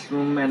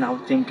classroom and I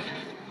would think,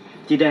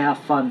 did they have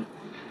fun?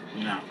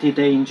 No. Did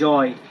they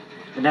enjoy?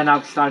 And then I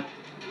would start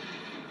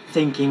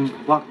thinking,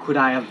 what could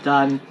I have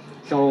done?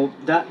 So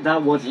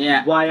that was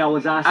Yeah. why I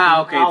was asking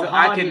Okay, how so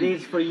I hard can- it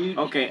is for you.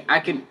 Okay,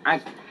 I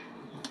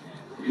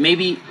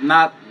maybe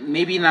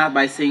not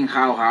by saying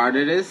how hard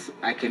it is.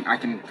 I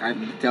can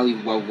tell you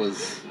what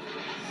was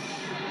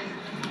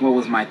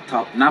my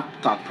not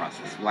thought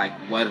process, like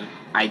what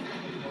I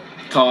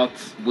thought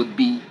would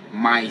be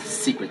my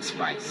secret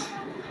spice.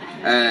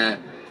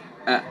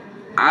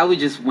 I would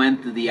just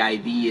went to the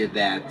idea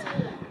that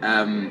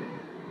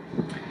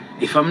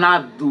if I'm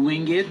not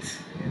doing it,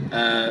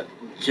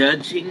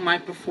 judging my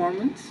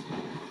performance,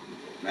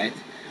 right?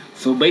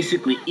 So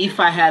basically, if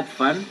I had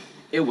fun,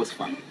 it was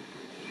fun.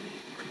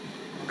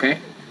 Okay?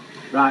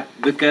 Right.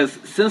 Because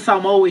since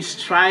I'm always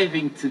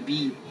striving to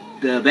be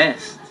the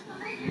best,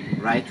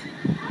 right?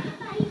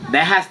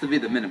 That has to be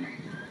the minimum.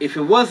 If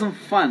it wasn't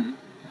fun,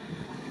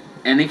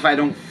 and if I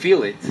don't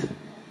feel it,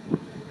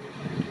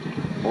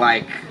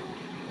 like,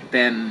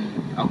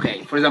 then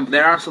okay. For example,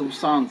 there are some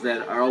songs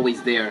that are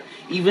always there,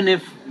 even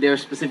if they're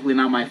specifically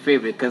not my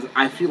favorite, because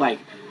I feel like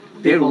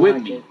they're People with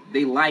like me. it.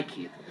 They like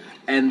it,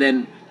 and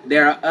then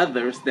there are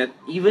others that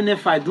even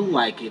if I do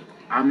like it,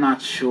 I'm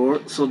not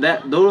sure. So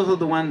that those are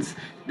the ones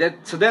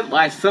that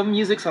why some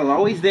musics are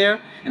always there,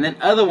 and then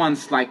other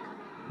ones like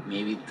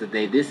maybe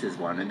today this is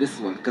one and this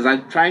is one, because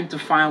I'm trying to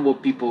find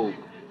what people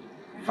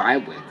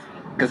vibe with.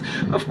 Because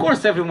of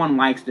course everyone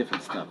likes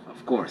different stuff,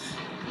 of course,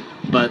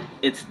 but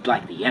it's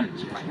like the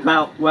energy.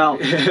 Like, Well,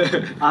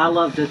 I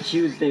love the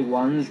Tuesday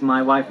ones.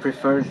 My wife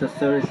prefers the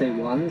Thursday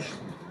ones.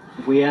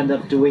 We end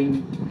up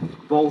doing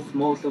both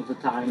most of the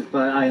times,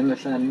 but I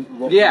understand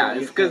what Yeah, what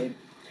it's you're 'cause- saying.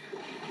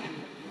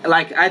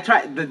 like I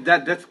try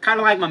that's kind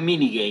of like my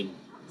mini game.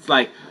 It's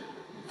like,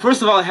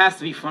 first of all, it has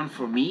to be fun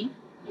for me,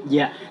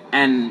 Yeah,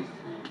 and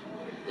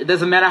it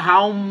doesn't matter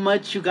how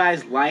much you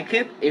guys like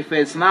it. If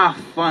it's not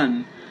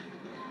fun,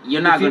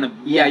 you're not you- gonna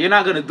yeah. you're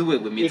not gonna do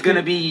it with me. It's If you-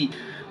 gonna be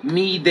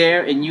me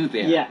there and you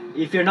there. yeah.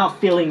 If you're not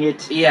feeling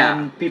it, Yeah.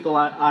 then people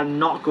are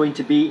not going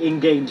to be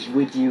engaged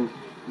with you.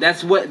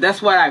 That's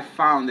what I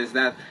found, is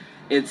that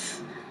it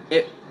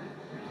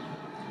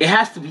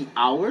has to be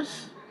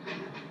ours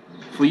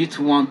for you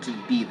to want to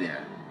be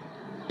there,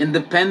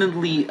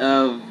 independently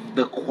of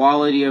the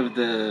quality of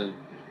the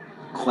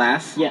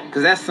class. Yeah.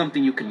 Because that's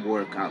something you can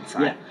work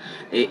outside.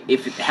 Yeah.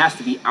 If it has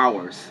to be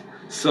ours,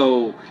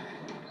 so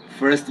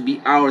for us to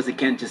be ours, it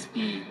can't just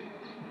be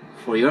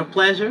for your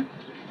pleasure.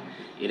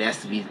 It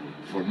has to be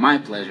for my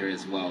pleasure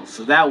as well.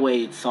 So that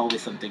way, it's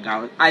always something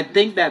ours. I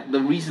think that the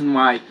reason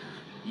why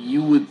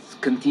you would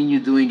continue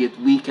doing it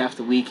week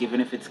after week,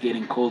 even if it's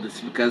getting cold, is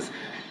because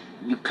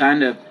you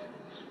kind of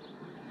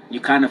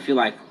feel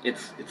like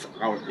it's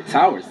ours. It's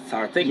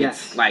our thing.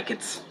 Yes. It's like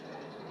it's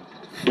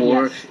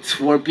Yes.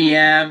 4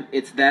 p.m.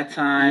 It's that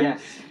time.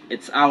 Yes.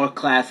 It's our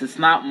class. It's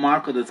not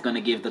Marco that's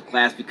gonna give the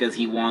class because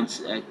he wants,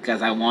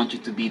 because I want you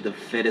to be the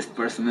fittest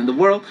person in the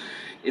world.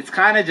 It's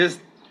kind of just,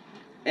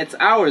 it's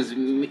ours.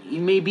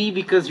 It may be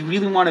because you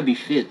really want to be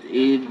fit,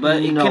 but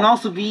it No. can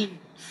also be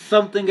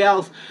something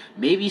else.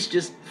 Maybe it's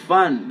just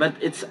fun, but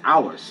it's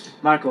ours.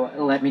 Marco,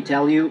 let me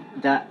tell you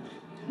that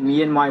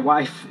me and my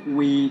wife,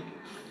 we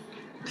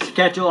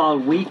schedule our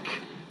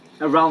week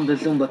around the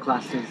Zumba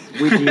classes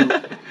with you.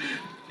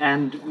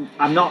 and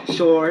I'm not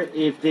sure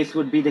if this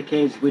would be the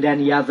case with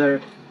any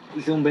other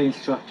Zumba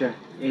instructor.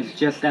 It's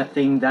just that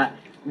thing that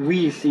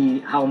we see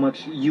how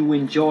much you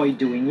enjoy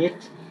doing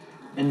it,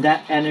 and that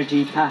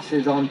energy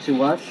passes on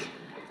to us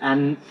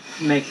and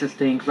makes us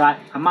think, right,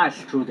 I might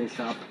screw this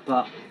up,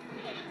 but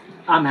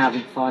I'm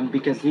having fun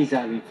because he's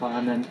having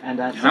fun, and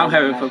that's And I'm all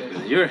that having fun matters.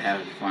 because you're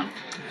having fun.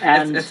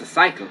 And It's a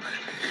cycle.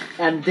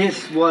 and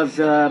this was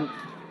an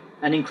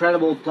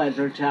incredible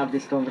pleasure to have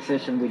this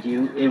conversation with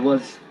you. It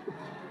was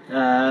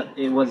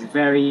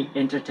very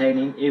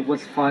entertaining. It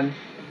was fun.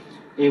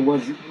 It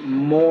was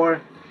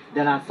more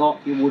than I thought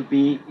it would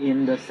be,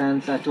 in the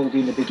sense I told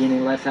you in the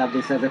beginning, let's have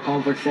this as a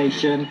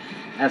conversation,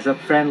 as a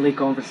friendly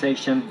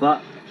conversation,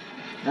 but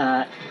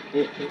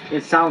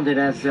it sounded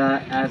as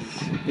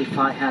if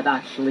I had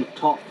actually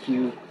taught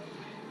you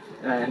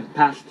and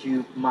passed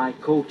you my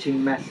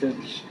coaching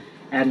message,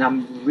 and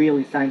I'm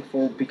really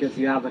thankful because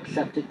you have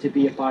accepted to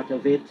be a part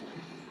of it.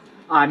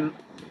 I'm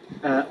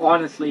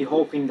honestly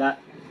hoping that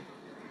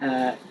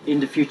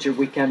in the future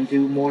we can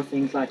do more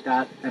things like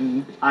that,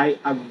 and I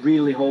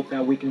really hope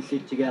that we can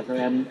sit together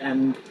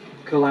and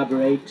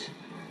collaborate.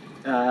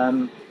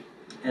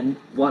 And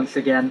once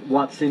again,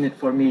 what's in it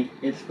for me,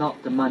 it's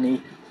not the money,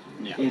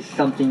 Yeah. it's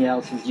something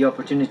else. It's the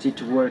opportunity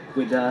to work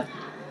with a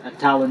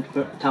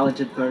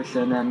talented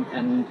person,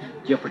 and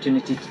the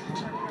opportunity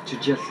to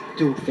just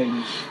do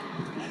things.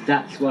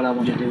 That's what I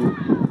want to do,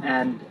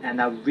 and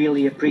I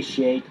really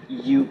appreciate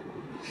you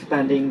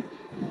spending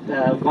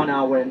 1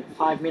 hour and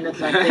 5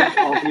 minutes, I think,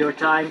 of your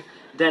time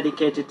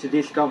dedicated to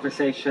this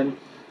conversation.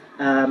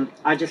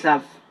 I just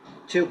have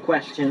 2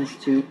 questions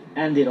to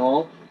end it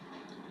all.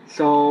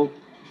 So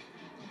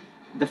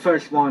the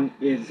first one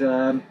is,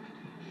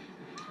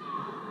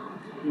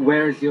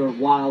 where's your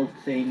wild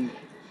thing?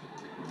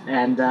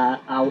 And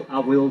I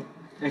will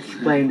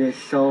explain this.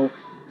 So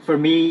for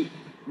me,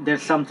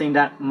 there's something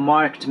that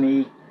marked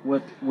me,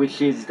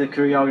 which is the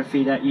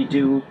choreography that you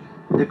do,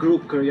 the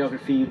group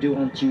choreography you do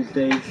on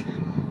Tuesdays.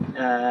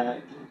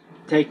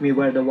 Take me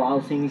where the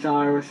wild things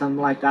are, or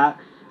something like that.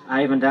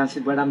 I even dance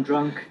it when I'm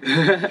drunk.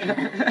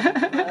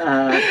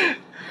 I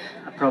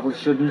probably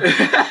shouldn't,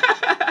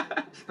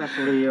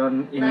 especially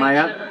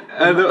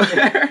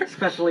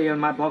especially on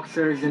my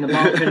boxers in the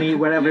balcony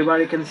where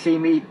everybody can see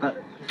me.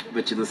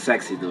 But you look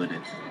sexy doing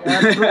it.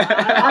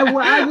 I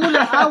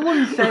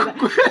wouldn't say that.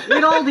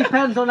 It all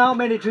depends on how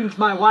many drinks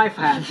my wife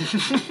has.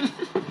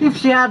 If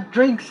she had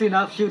drinks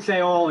enough, she'd say,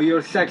 "Oh,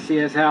 you're sexy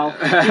as hell."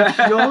 If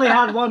she only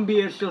had 1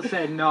 beer, she'll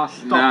say, "No,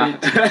 stop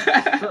it.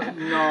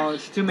 No,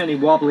 it's too many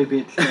wobbly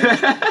bits there."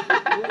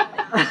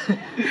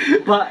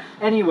 But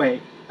anyway,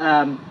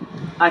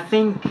 I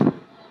think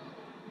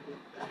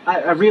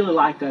I really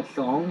like that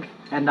song,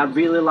 and I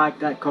really like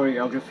that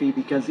choreography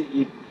because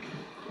it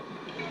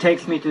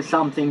takes me to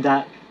something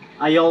that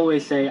I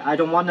always say, I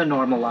don't want a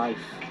normal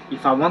life.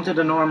 If I wanted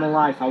a normal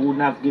life, I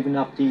wouldn't have given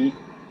up the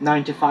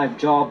 9-to-5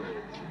 job.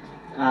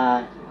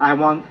 I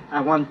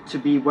want to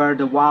be where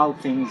the wild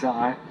things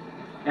are,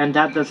 and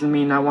that doesn't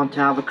mean I want to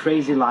have a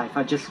crazy life.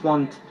 I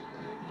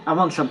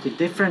want something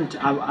different.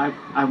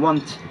 I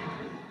want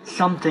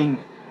something,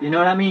 you know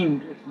what I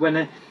mean?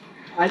 When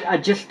I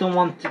just don't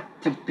want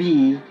to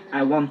be,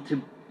 I want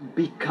to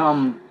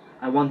become,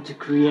 I want to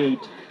create.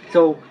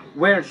 So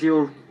what's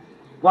your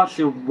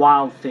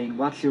wild thing?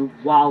 What's your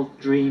wild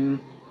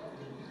dream?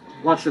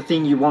 What's the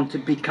thing you want to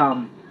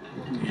become?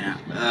 Yeah.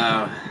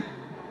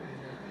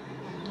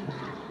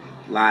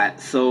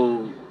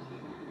 So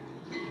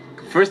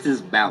first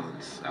is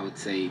balance. I would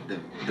say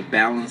the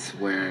balance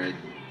where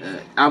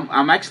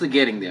I'm actually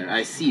getting there.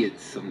 I see it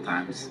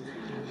sometimes.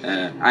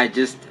 I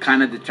just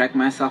kind of detract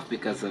myself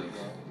because of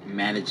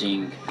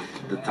managing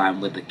the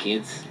time with the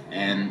kids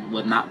and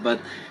whatnot. But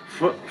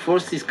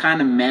first is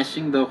kind of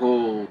meshing the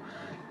whole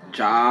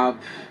job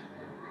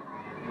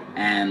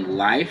and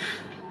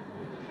life.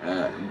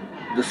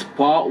 The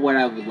spot where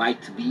I would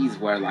like to be is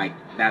where like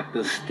that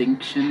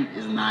distinction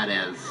is not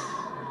as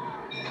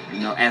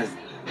as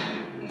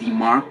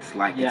demarked.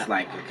 Like Yeah. it's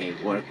like okay,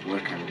 work,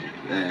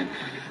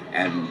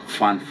 and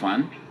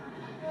fun,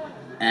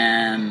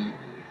 and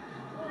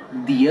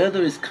the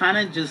other is kind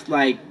of just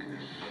like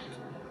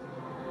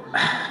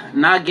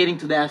not getting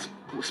to that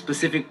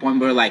specific point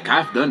where like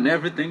I've done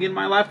everything in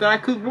my life that I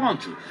could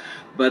want to,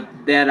 but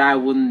that I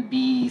wouldn't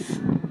be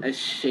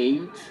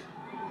ashamed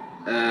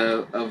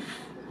of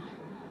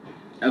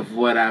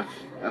what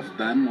I've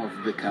done or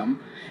become,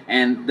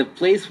 and the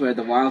place where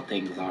the wild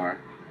things are.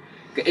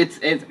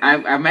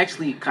 I'm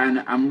actually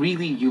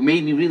you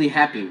made me really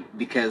happy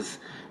because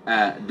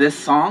this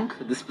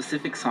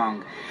specific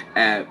song,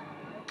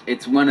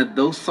 it's one of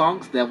those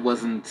songs that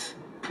wasn't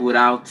put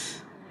out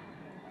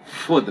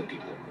for the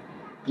people.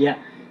 Yeah.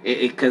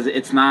 Because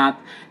it's not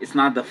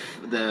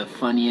the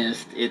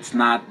funniest. It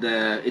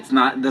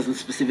doesn't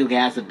specifically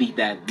has a beat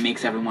that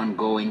makes everyone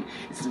going.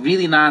 It's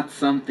really not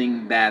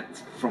something that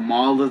from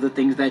all of the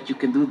things that you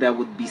can do that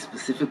would be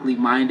specifically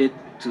minded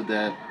to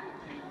the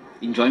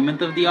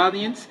enjoyment of the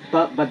audience.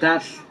 But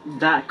that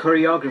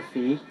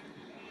choreography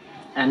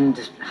and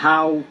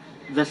how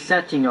the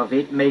setting of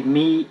it made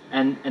me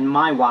and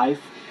my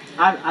wife.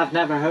 I've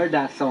never heard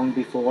that song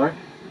before,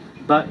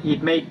 but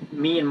it made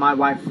me and my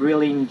wife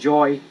really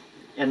enjoy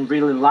and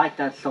really like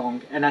that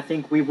song. And I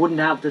think we wouldn't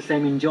have the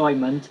same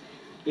enjoyment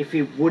if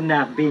it wouldn't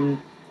have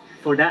been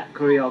for that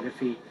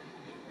choreography.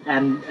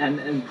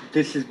 And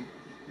this is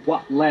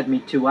what led me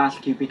to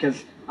ask you,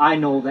 because I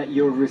know that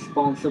you're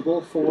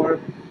responsible for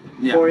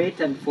it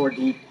and for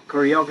the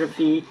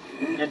choreography,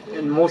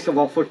 and most of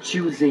all for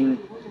choosing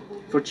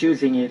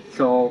it.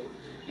 So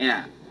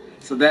Yeah.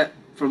 So that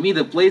for me,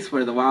 the place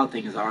where the wild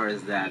things are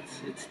is that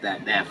it's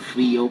that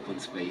free open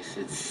space.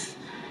 It's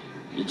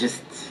you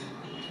just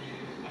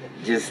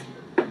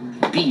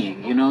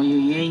being. You know,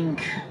 you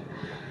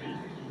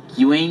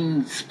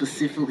ain't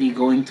specifically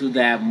going through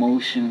that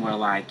motion where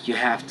like you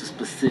have to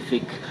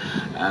specific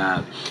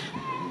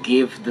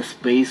give the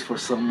space for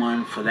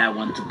someone for that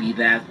one to be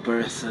that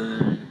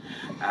person.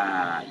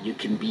 You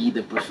can be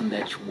the person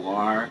that you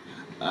are.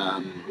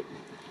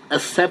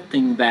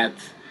 Accepting that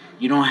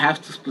you don't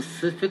have to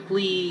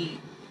specifically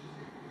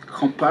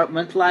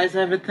compartmentalize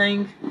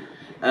everything.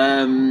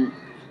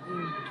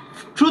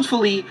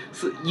 Truthfully,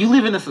 so you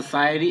live in a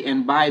society,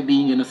 and by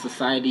being in a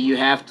society, you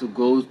have to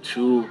go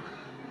through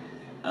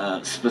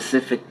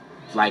specific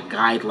like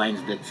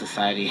guidelines that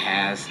society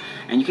has,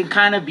 and you can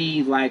kind of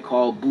be like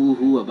all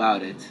boo-hoo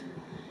about it,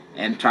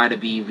 and try to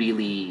be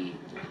really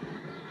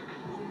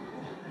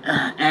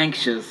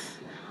anxious,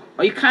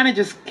 or you kind of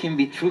just can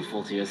be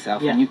truthful to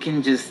yourself, and you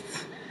can just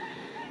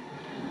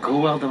go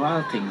where the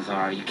wild things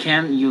are. You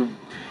can't.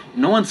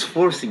 No one's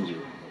forcing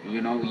you.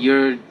 You know,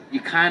 you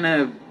kind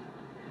of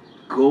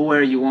go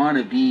where you want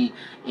to be.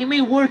 It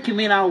may work, it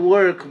may not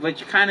work, but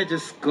you kind of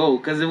just go,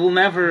 because you'll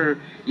never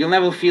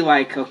feel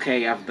like,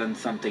 okay, I've done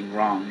something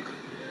wrong.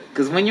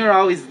 Because when you're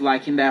always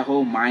like in that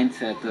whole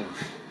mindset of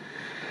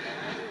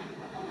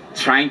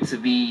trying to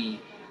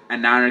be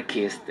an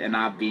anarchist and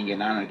not being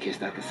an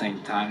anarchist at the same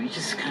time, you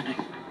just kind of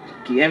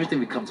everything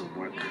becomes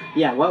work.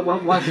 Yeah,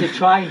 once you're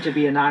trying to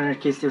be an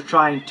anarchist, you're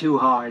trying too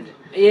hard.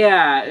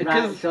 Yeah,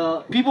 because right,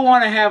 so people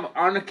want to have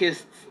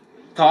anarchist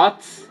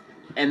thoughts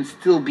and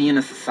still be in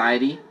a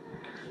society.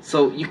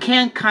 So you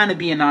can't kind of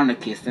be an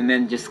anarchist and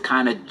then just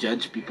kind of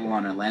judge people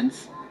on a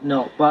lens.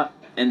 No, but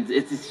and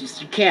it's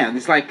just you can't.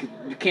 It's like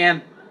you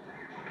can't.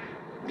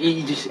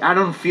 You just I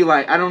don't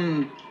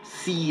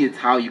see it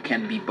how you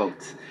can be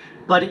both.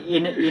 But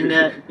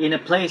in a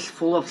place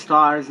full of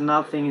stars,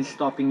 nothing is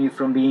stopping you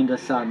from being the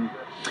sun.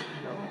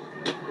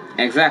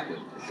 Exactly.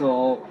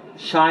 So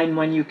shine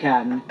when you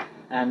can,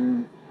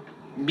 and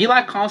be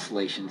like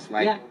constellations.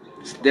 Like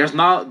there's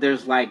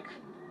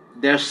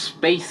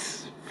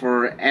space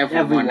for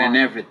everyone and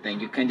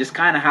everything. You can just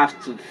kind of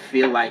have to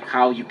feel like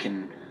how you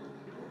can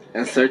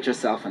insert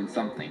yourself in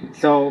something.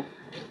 So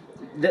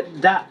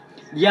the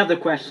other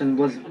question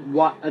was,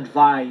 what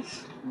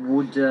advice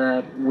would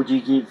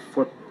you give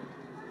for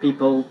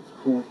people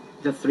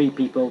the three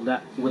people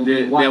that will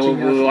be watching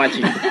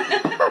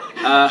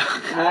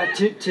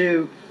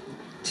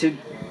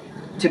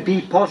to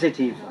be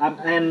positive,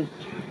 and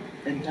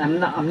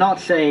I'm not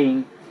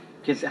saying,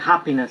 because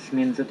happiness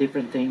means a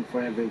different thing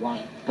for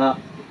everyone, but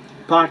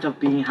part of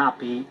being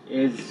happy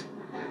is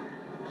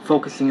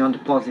focusing on the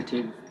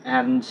positive,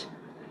 and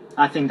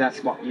I think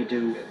that's what you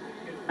do.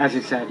 As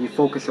you said, you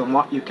focus on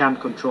what you can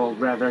control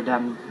rather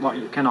than what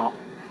you cannot.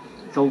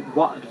 So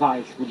what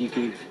advice would you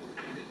give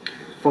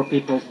for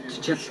people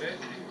to just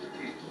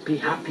be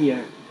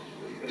happier?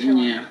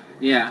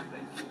 Yeah.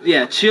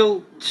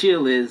 Chill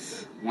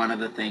is one of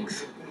the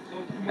things.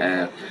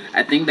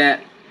 I think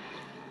that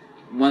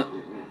what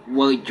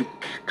you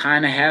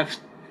kind of have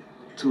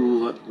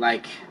to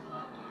like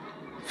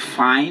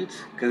find,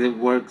 because it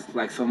works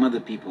like some other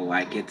people,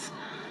 like it's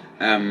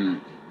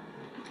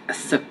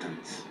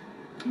acceptance.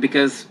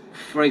 Because,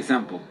 for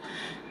example,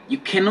 you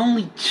can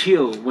only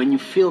chill when you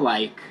feel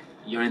like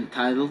you're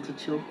entitled to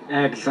chill.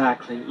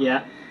 Exactly.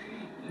 Yeah.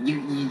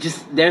 You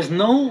just there's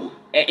no,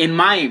 in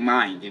my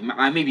mind,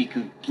 I may be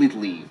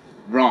completely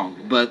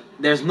wrong, but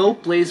there's no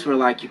place where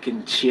like you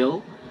can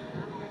chill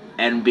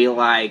and be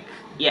like,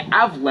 yeah,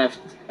 I've left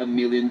a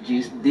million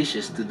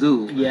dishes to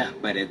do,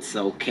 but it's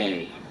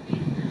okay.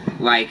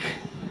 Like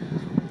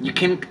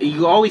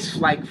you always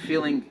like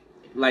feeling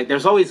like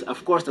there's always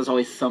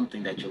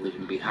something that you're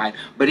leaving behind,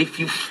 but if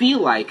you feel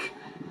like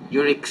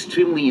you're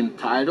extremely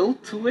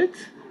entitled to it,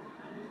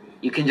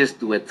 you can just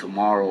do it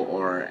tomorrow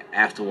or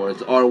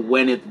afterwards or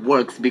when it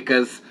works,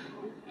 because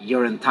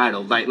you're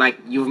entitled.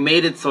 Like you've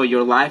made it so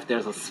your life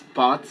there's a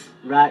spot.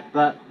 Right,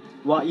 but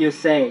what you're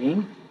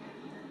saying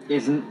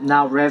is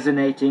now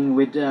resonating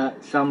with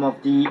some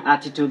of the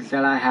attitudes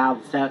that I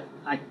have that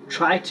I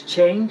try to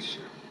change,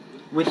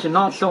 which are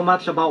not so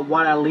much about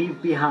what I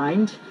leave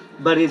behind,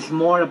 but it's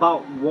more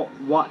about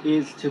what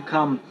is to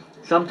come.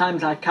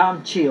 Sometimes I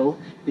can't chill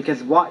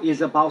because what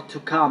is about to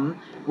come,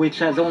 which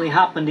has only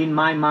happened in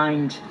my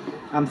mind,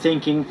 I'm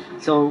thinking,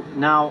 so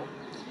now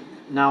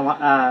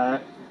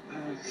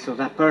so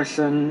that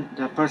person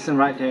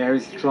right there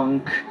is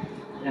drunk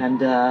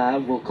and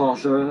will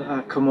cause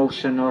a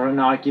commotion or an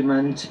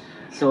argument,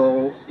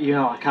 So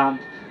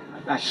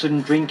I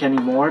shouldn't drink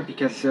anymore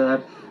because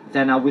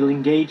then I will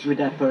engage with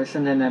that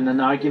person, and then an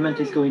argument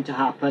is going to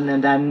happen,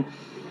 and then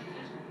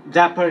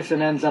that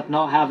person ends up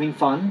not having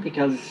fun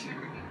because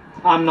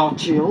I'm not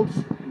chilled,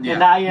 Yeah.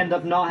 and I end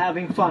up not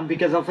having fun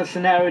because of a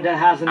scenario that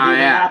hasn't even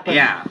happened.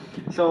 Yeah.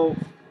 So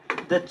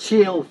the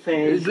chill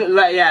phase.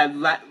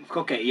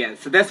 Okay, yeah.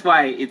 So that's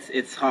why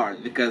it's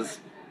hard, because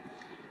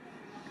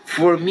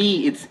for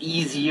me it's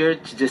easier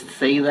to just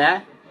say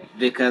that,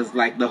 because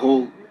like the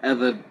whole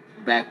other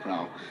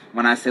background,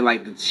 when I say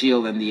like the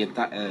chill and the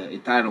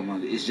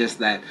entitlement, it's just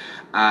that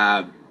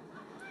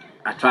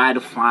I try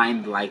to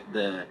find like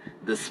the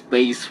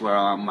space where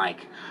I'm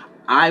like,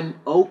 I'm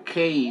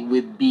okay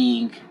with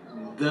being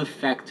the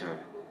factor.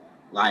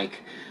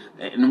 Like,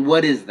 and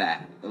what is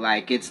that?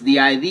 Like, it's the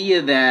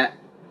idea that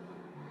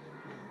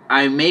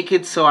I make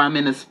it so I'm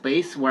in a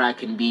space where I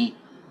can be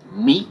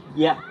me,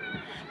 Yeah.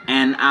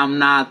 and I'm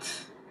not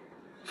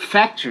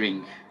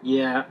factoring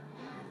Yeah.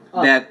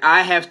 that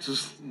I have to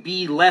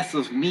be less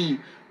of me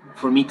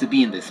for me to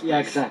be in this space. Yeah,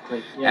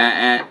 exactly.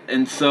 Yeah.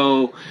 And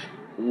so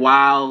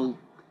while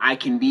I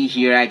can be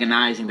here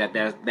agonizing that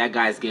that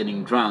guy's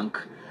getting drunk,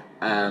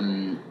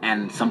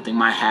 and something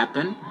might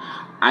happen,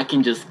 I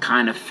can just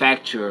kind of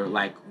factor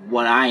like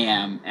what I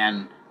am,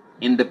 and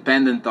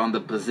independent on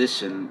the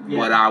position,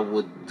 what I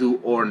would do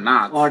or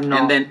not.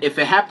 And then if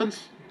it happens,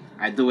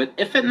 I do it.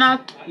 If it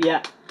not,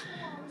 yeah.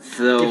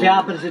 So if you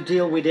happen to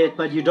deal with it,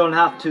 but you don't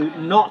have to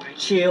not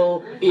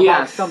chill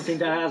about something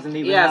that hasn't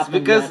even happened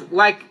because yet.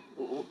 like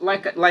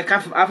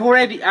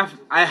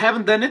I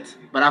haven't done it,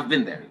 but I've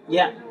been there.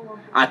 Yeah.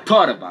 I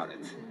thought about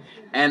it,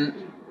 and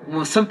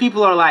when some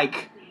people are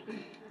like,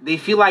 they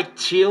feel like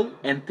chill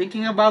and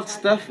thinking about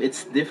stuff,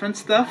 it's different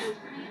stuff,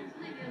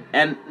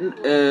 and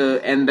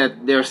that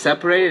they're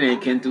separated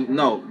and can do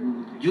no.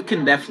 You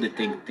can definitely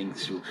think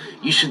things through.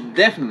 You should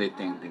definitely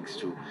think things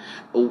through.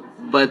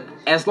 But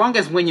as long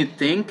as when you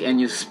think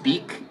and you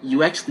speak,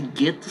 you actually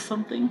get to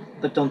something.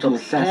 But don't to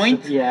obsess. A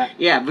point.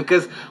 Yeah,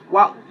 because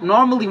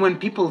normally when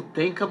people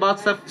think about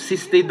stuff,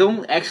 since they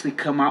don't actually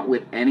come out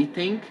with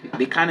anything,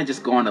 they kind of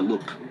just go on a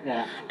loop.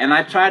 Yeah. And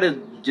I try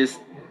to just,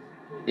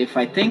 if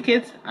I think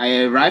it,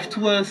 I arrive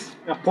to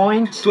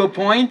a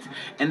point,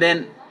 and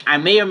then I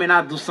may or may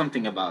not do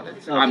something about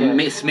it.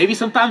 Okay. Maybe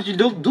sometimes you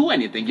don't do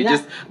anything. You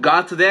just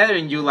got to there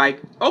and you're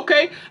like,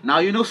 okay, now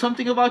you know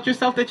something about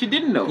yourself that you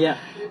didn't know. Yeah.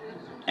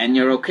 And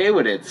you're okay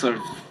with it. Sort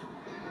of,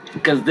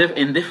 because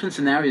in different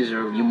scenarios,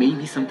 you may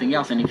be something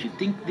else. And if you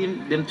think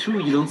them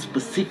through, you don't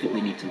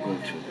specifically need to go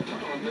through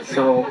them.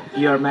 So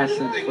your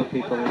message for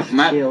people is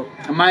chill.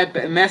 My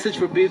message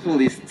for people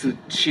is to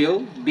chill,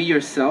 be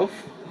yourself,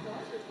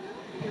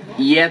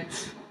 yet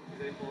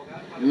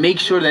make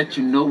sure that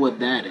you know what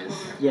that is.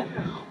 Yeah.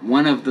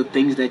 One of the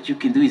things that you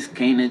can do is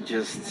kind of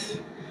just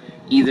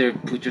either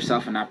put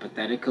yourself in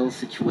hypothetical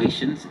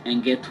situations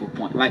and get to a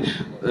point.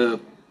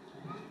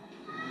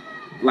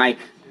 Like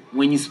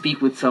when you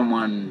speak with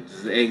someone,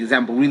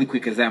 really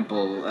quick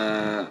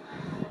example,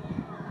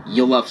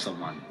 you love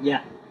someone.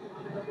 Yeah.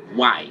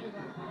 Why?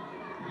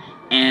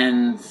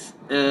 And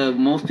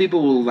most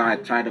people will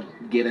try to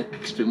get an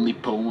extremely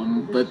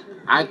poem, but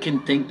I can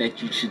think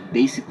that you should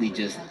basically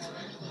just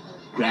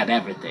grab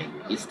everything.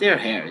 It's their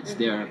hair, it's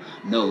their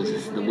nose,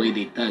 it's the way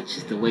they touch,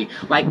 it's the way,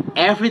 like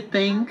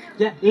everything.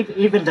 Yeah,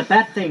 even the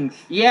bad things.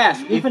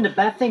 Yes. Even the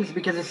bad things,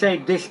 because they say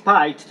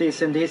despite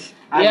this and this,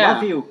 I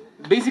love you.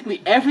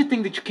 Basically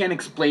everything that you can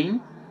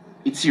explain,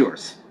 it's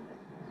yours.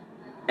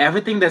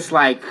 Everything that's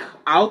like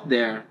out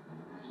there,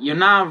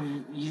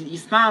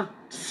 it's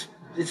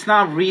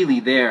not really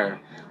there.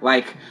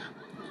 Like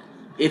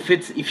if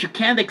you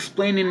can't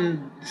explain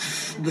in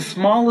the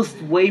smallest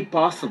way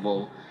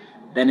possible,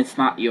 then it's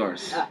not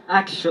yours.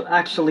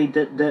 Actually,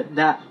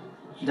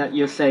 that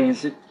you're saying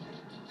is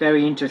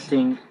very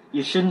interesting.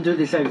 You shouldn't do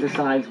this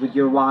exercise with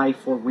your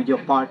wife or with your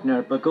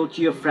partner, but go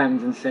to your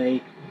friends and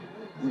say,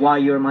 why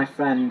you're my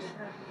friend.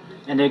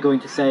 And they're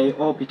going to say,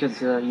 oh,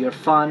 because you're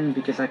fun,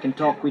 because I can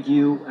talk with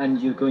you. And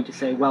you're going to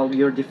say, well,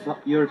 you're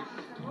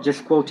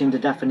just quoting the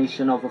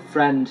definition of a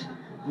friend.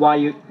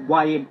 Why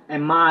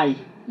am I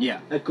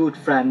a good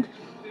friend?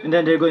 And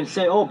then they're going to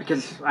say, oh,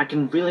 because I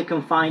can really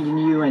confide in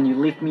you and you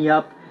lift me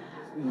up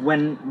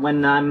when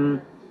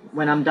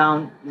I'm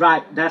down.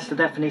 Right, that's the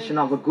definition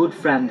of a good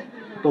friend.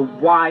 But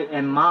why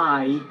am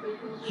I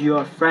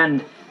your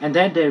friend? And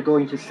then they're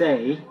going to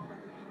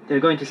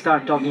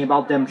start talking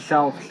about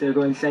themselves. They're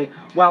going to say,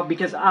 well,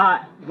 because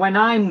when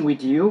I'm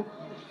with you,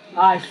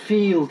 I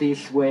feel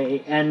this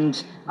way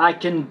and I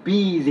can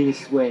be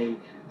this way.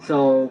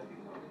 So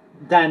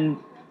then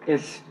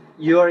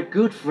you're a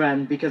good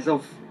friend because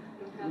of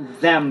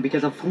them,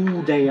 because of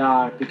who they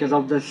are, because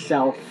of the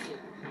self.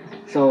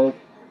 So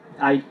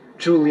I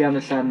truly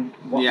understand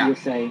what you're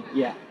saying.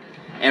 Yeah.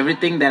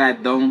 Everything that I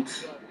don't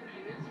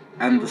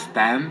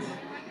understand,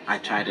 I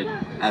try to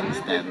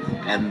understand.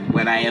 And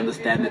when I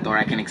understand it or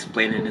I can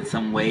explain it in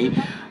some way,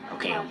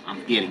 okay,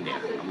 I'm getting there.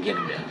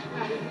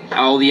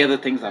 All the other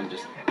things, I'm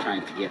just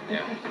trying to get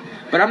there.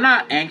 But I'm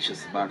not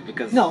anxious about it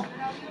because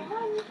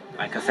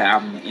like I said,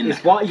 I'm in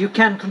It's what you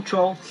can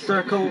control.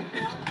 Circle,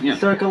 Yeah.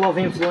 circle of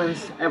influence.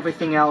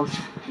 Everything else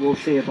we'll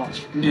see about.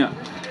 Yeah.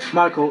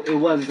 Marco, it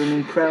was an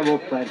incredible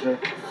pleasure.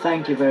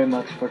 Thank you very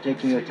much for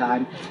taking your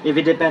time. If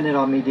it depended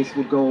on me, this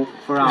would go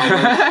for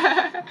hours.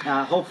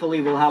 Hopefully,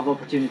 we'll have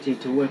opportunity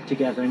to work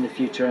together in the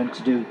future and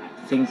to do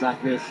things like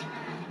this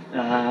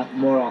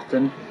more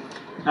often.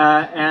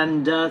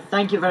 And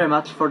thank you very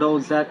much for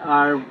those that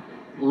are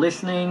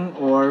listening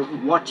or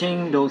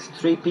watching. Those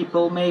 3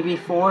 people, maybe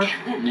 4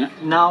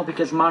 now,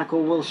 because Marco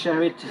will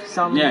share it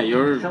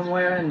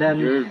somewhere, and then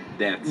You're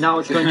dead. now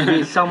it's going to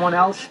be someone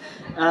else.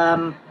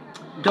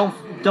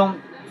 Don't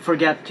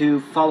forget to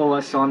follow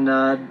us on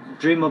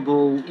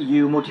Dreamable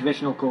You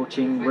Motivational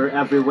Coaching. We're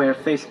everywhere: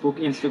 Facebook,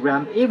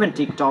 Instagram, even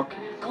TikTok,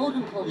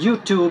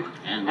 YouTube,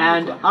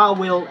 and I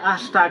will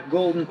hashtag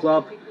Golden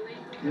Club.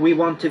 We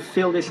want to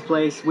fill this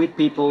place with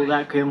people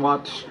that can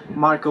watch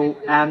Marco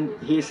and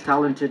his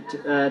talented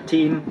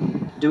team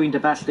doing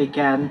the best they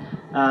can.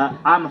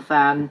 I'm a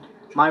fan,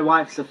 my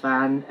wife's a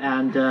fan,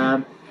 and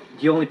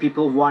the only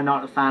people who are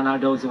not a fan are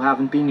those who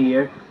haven't been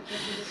here.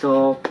 So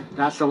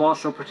that's a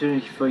lost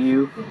opportunity for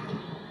you.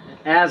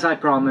 As I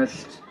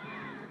promised,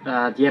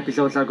 the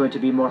episodes are going to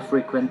be more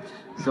frequent.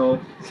 So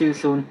see you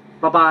soon.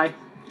 Bye bye.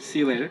 See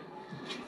you later.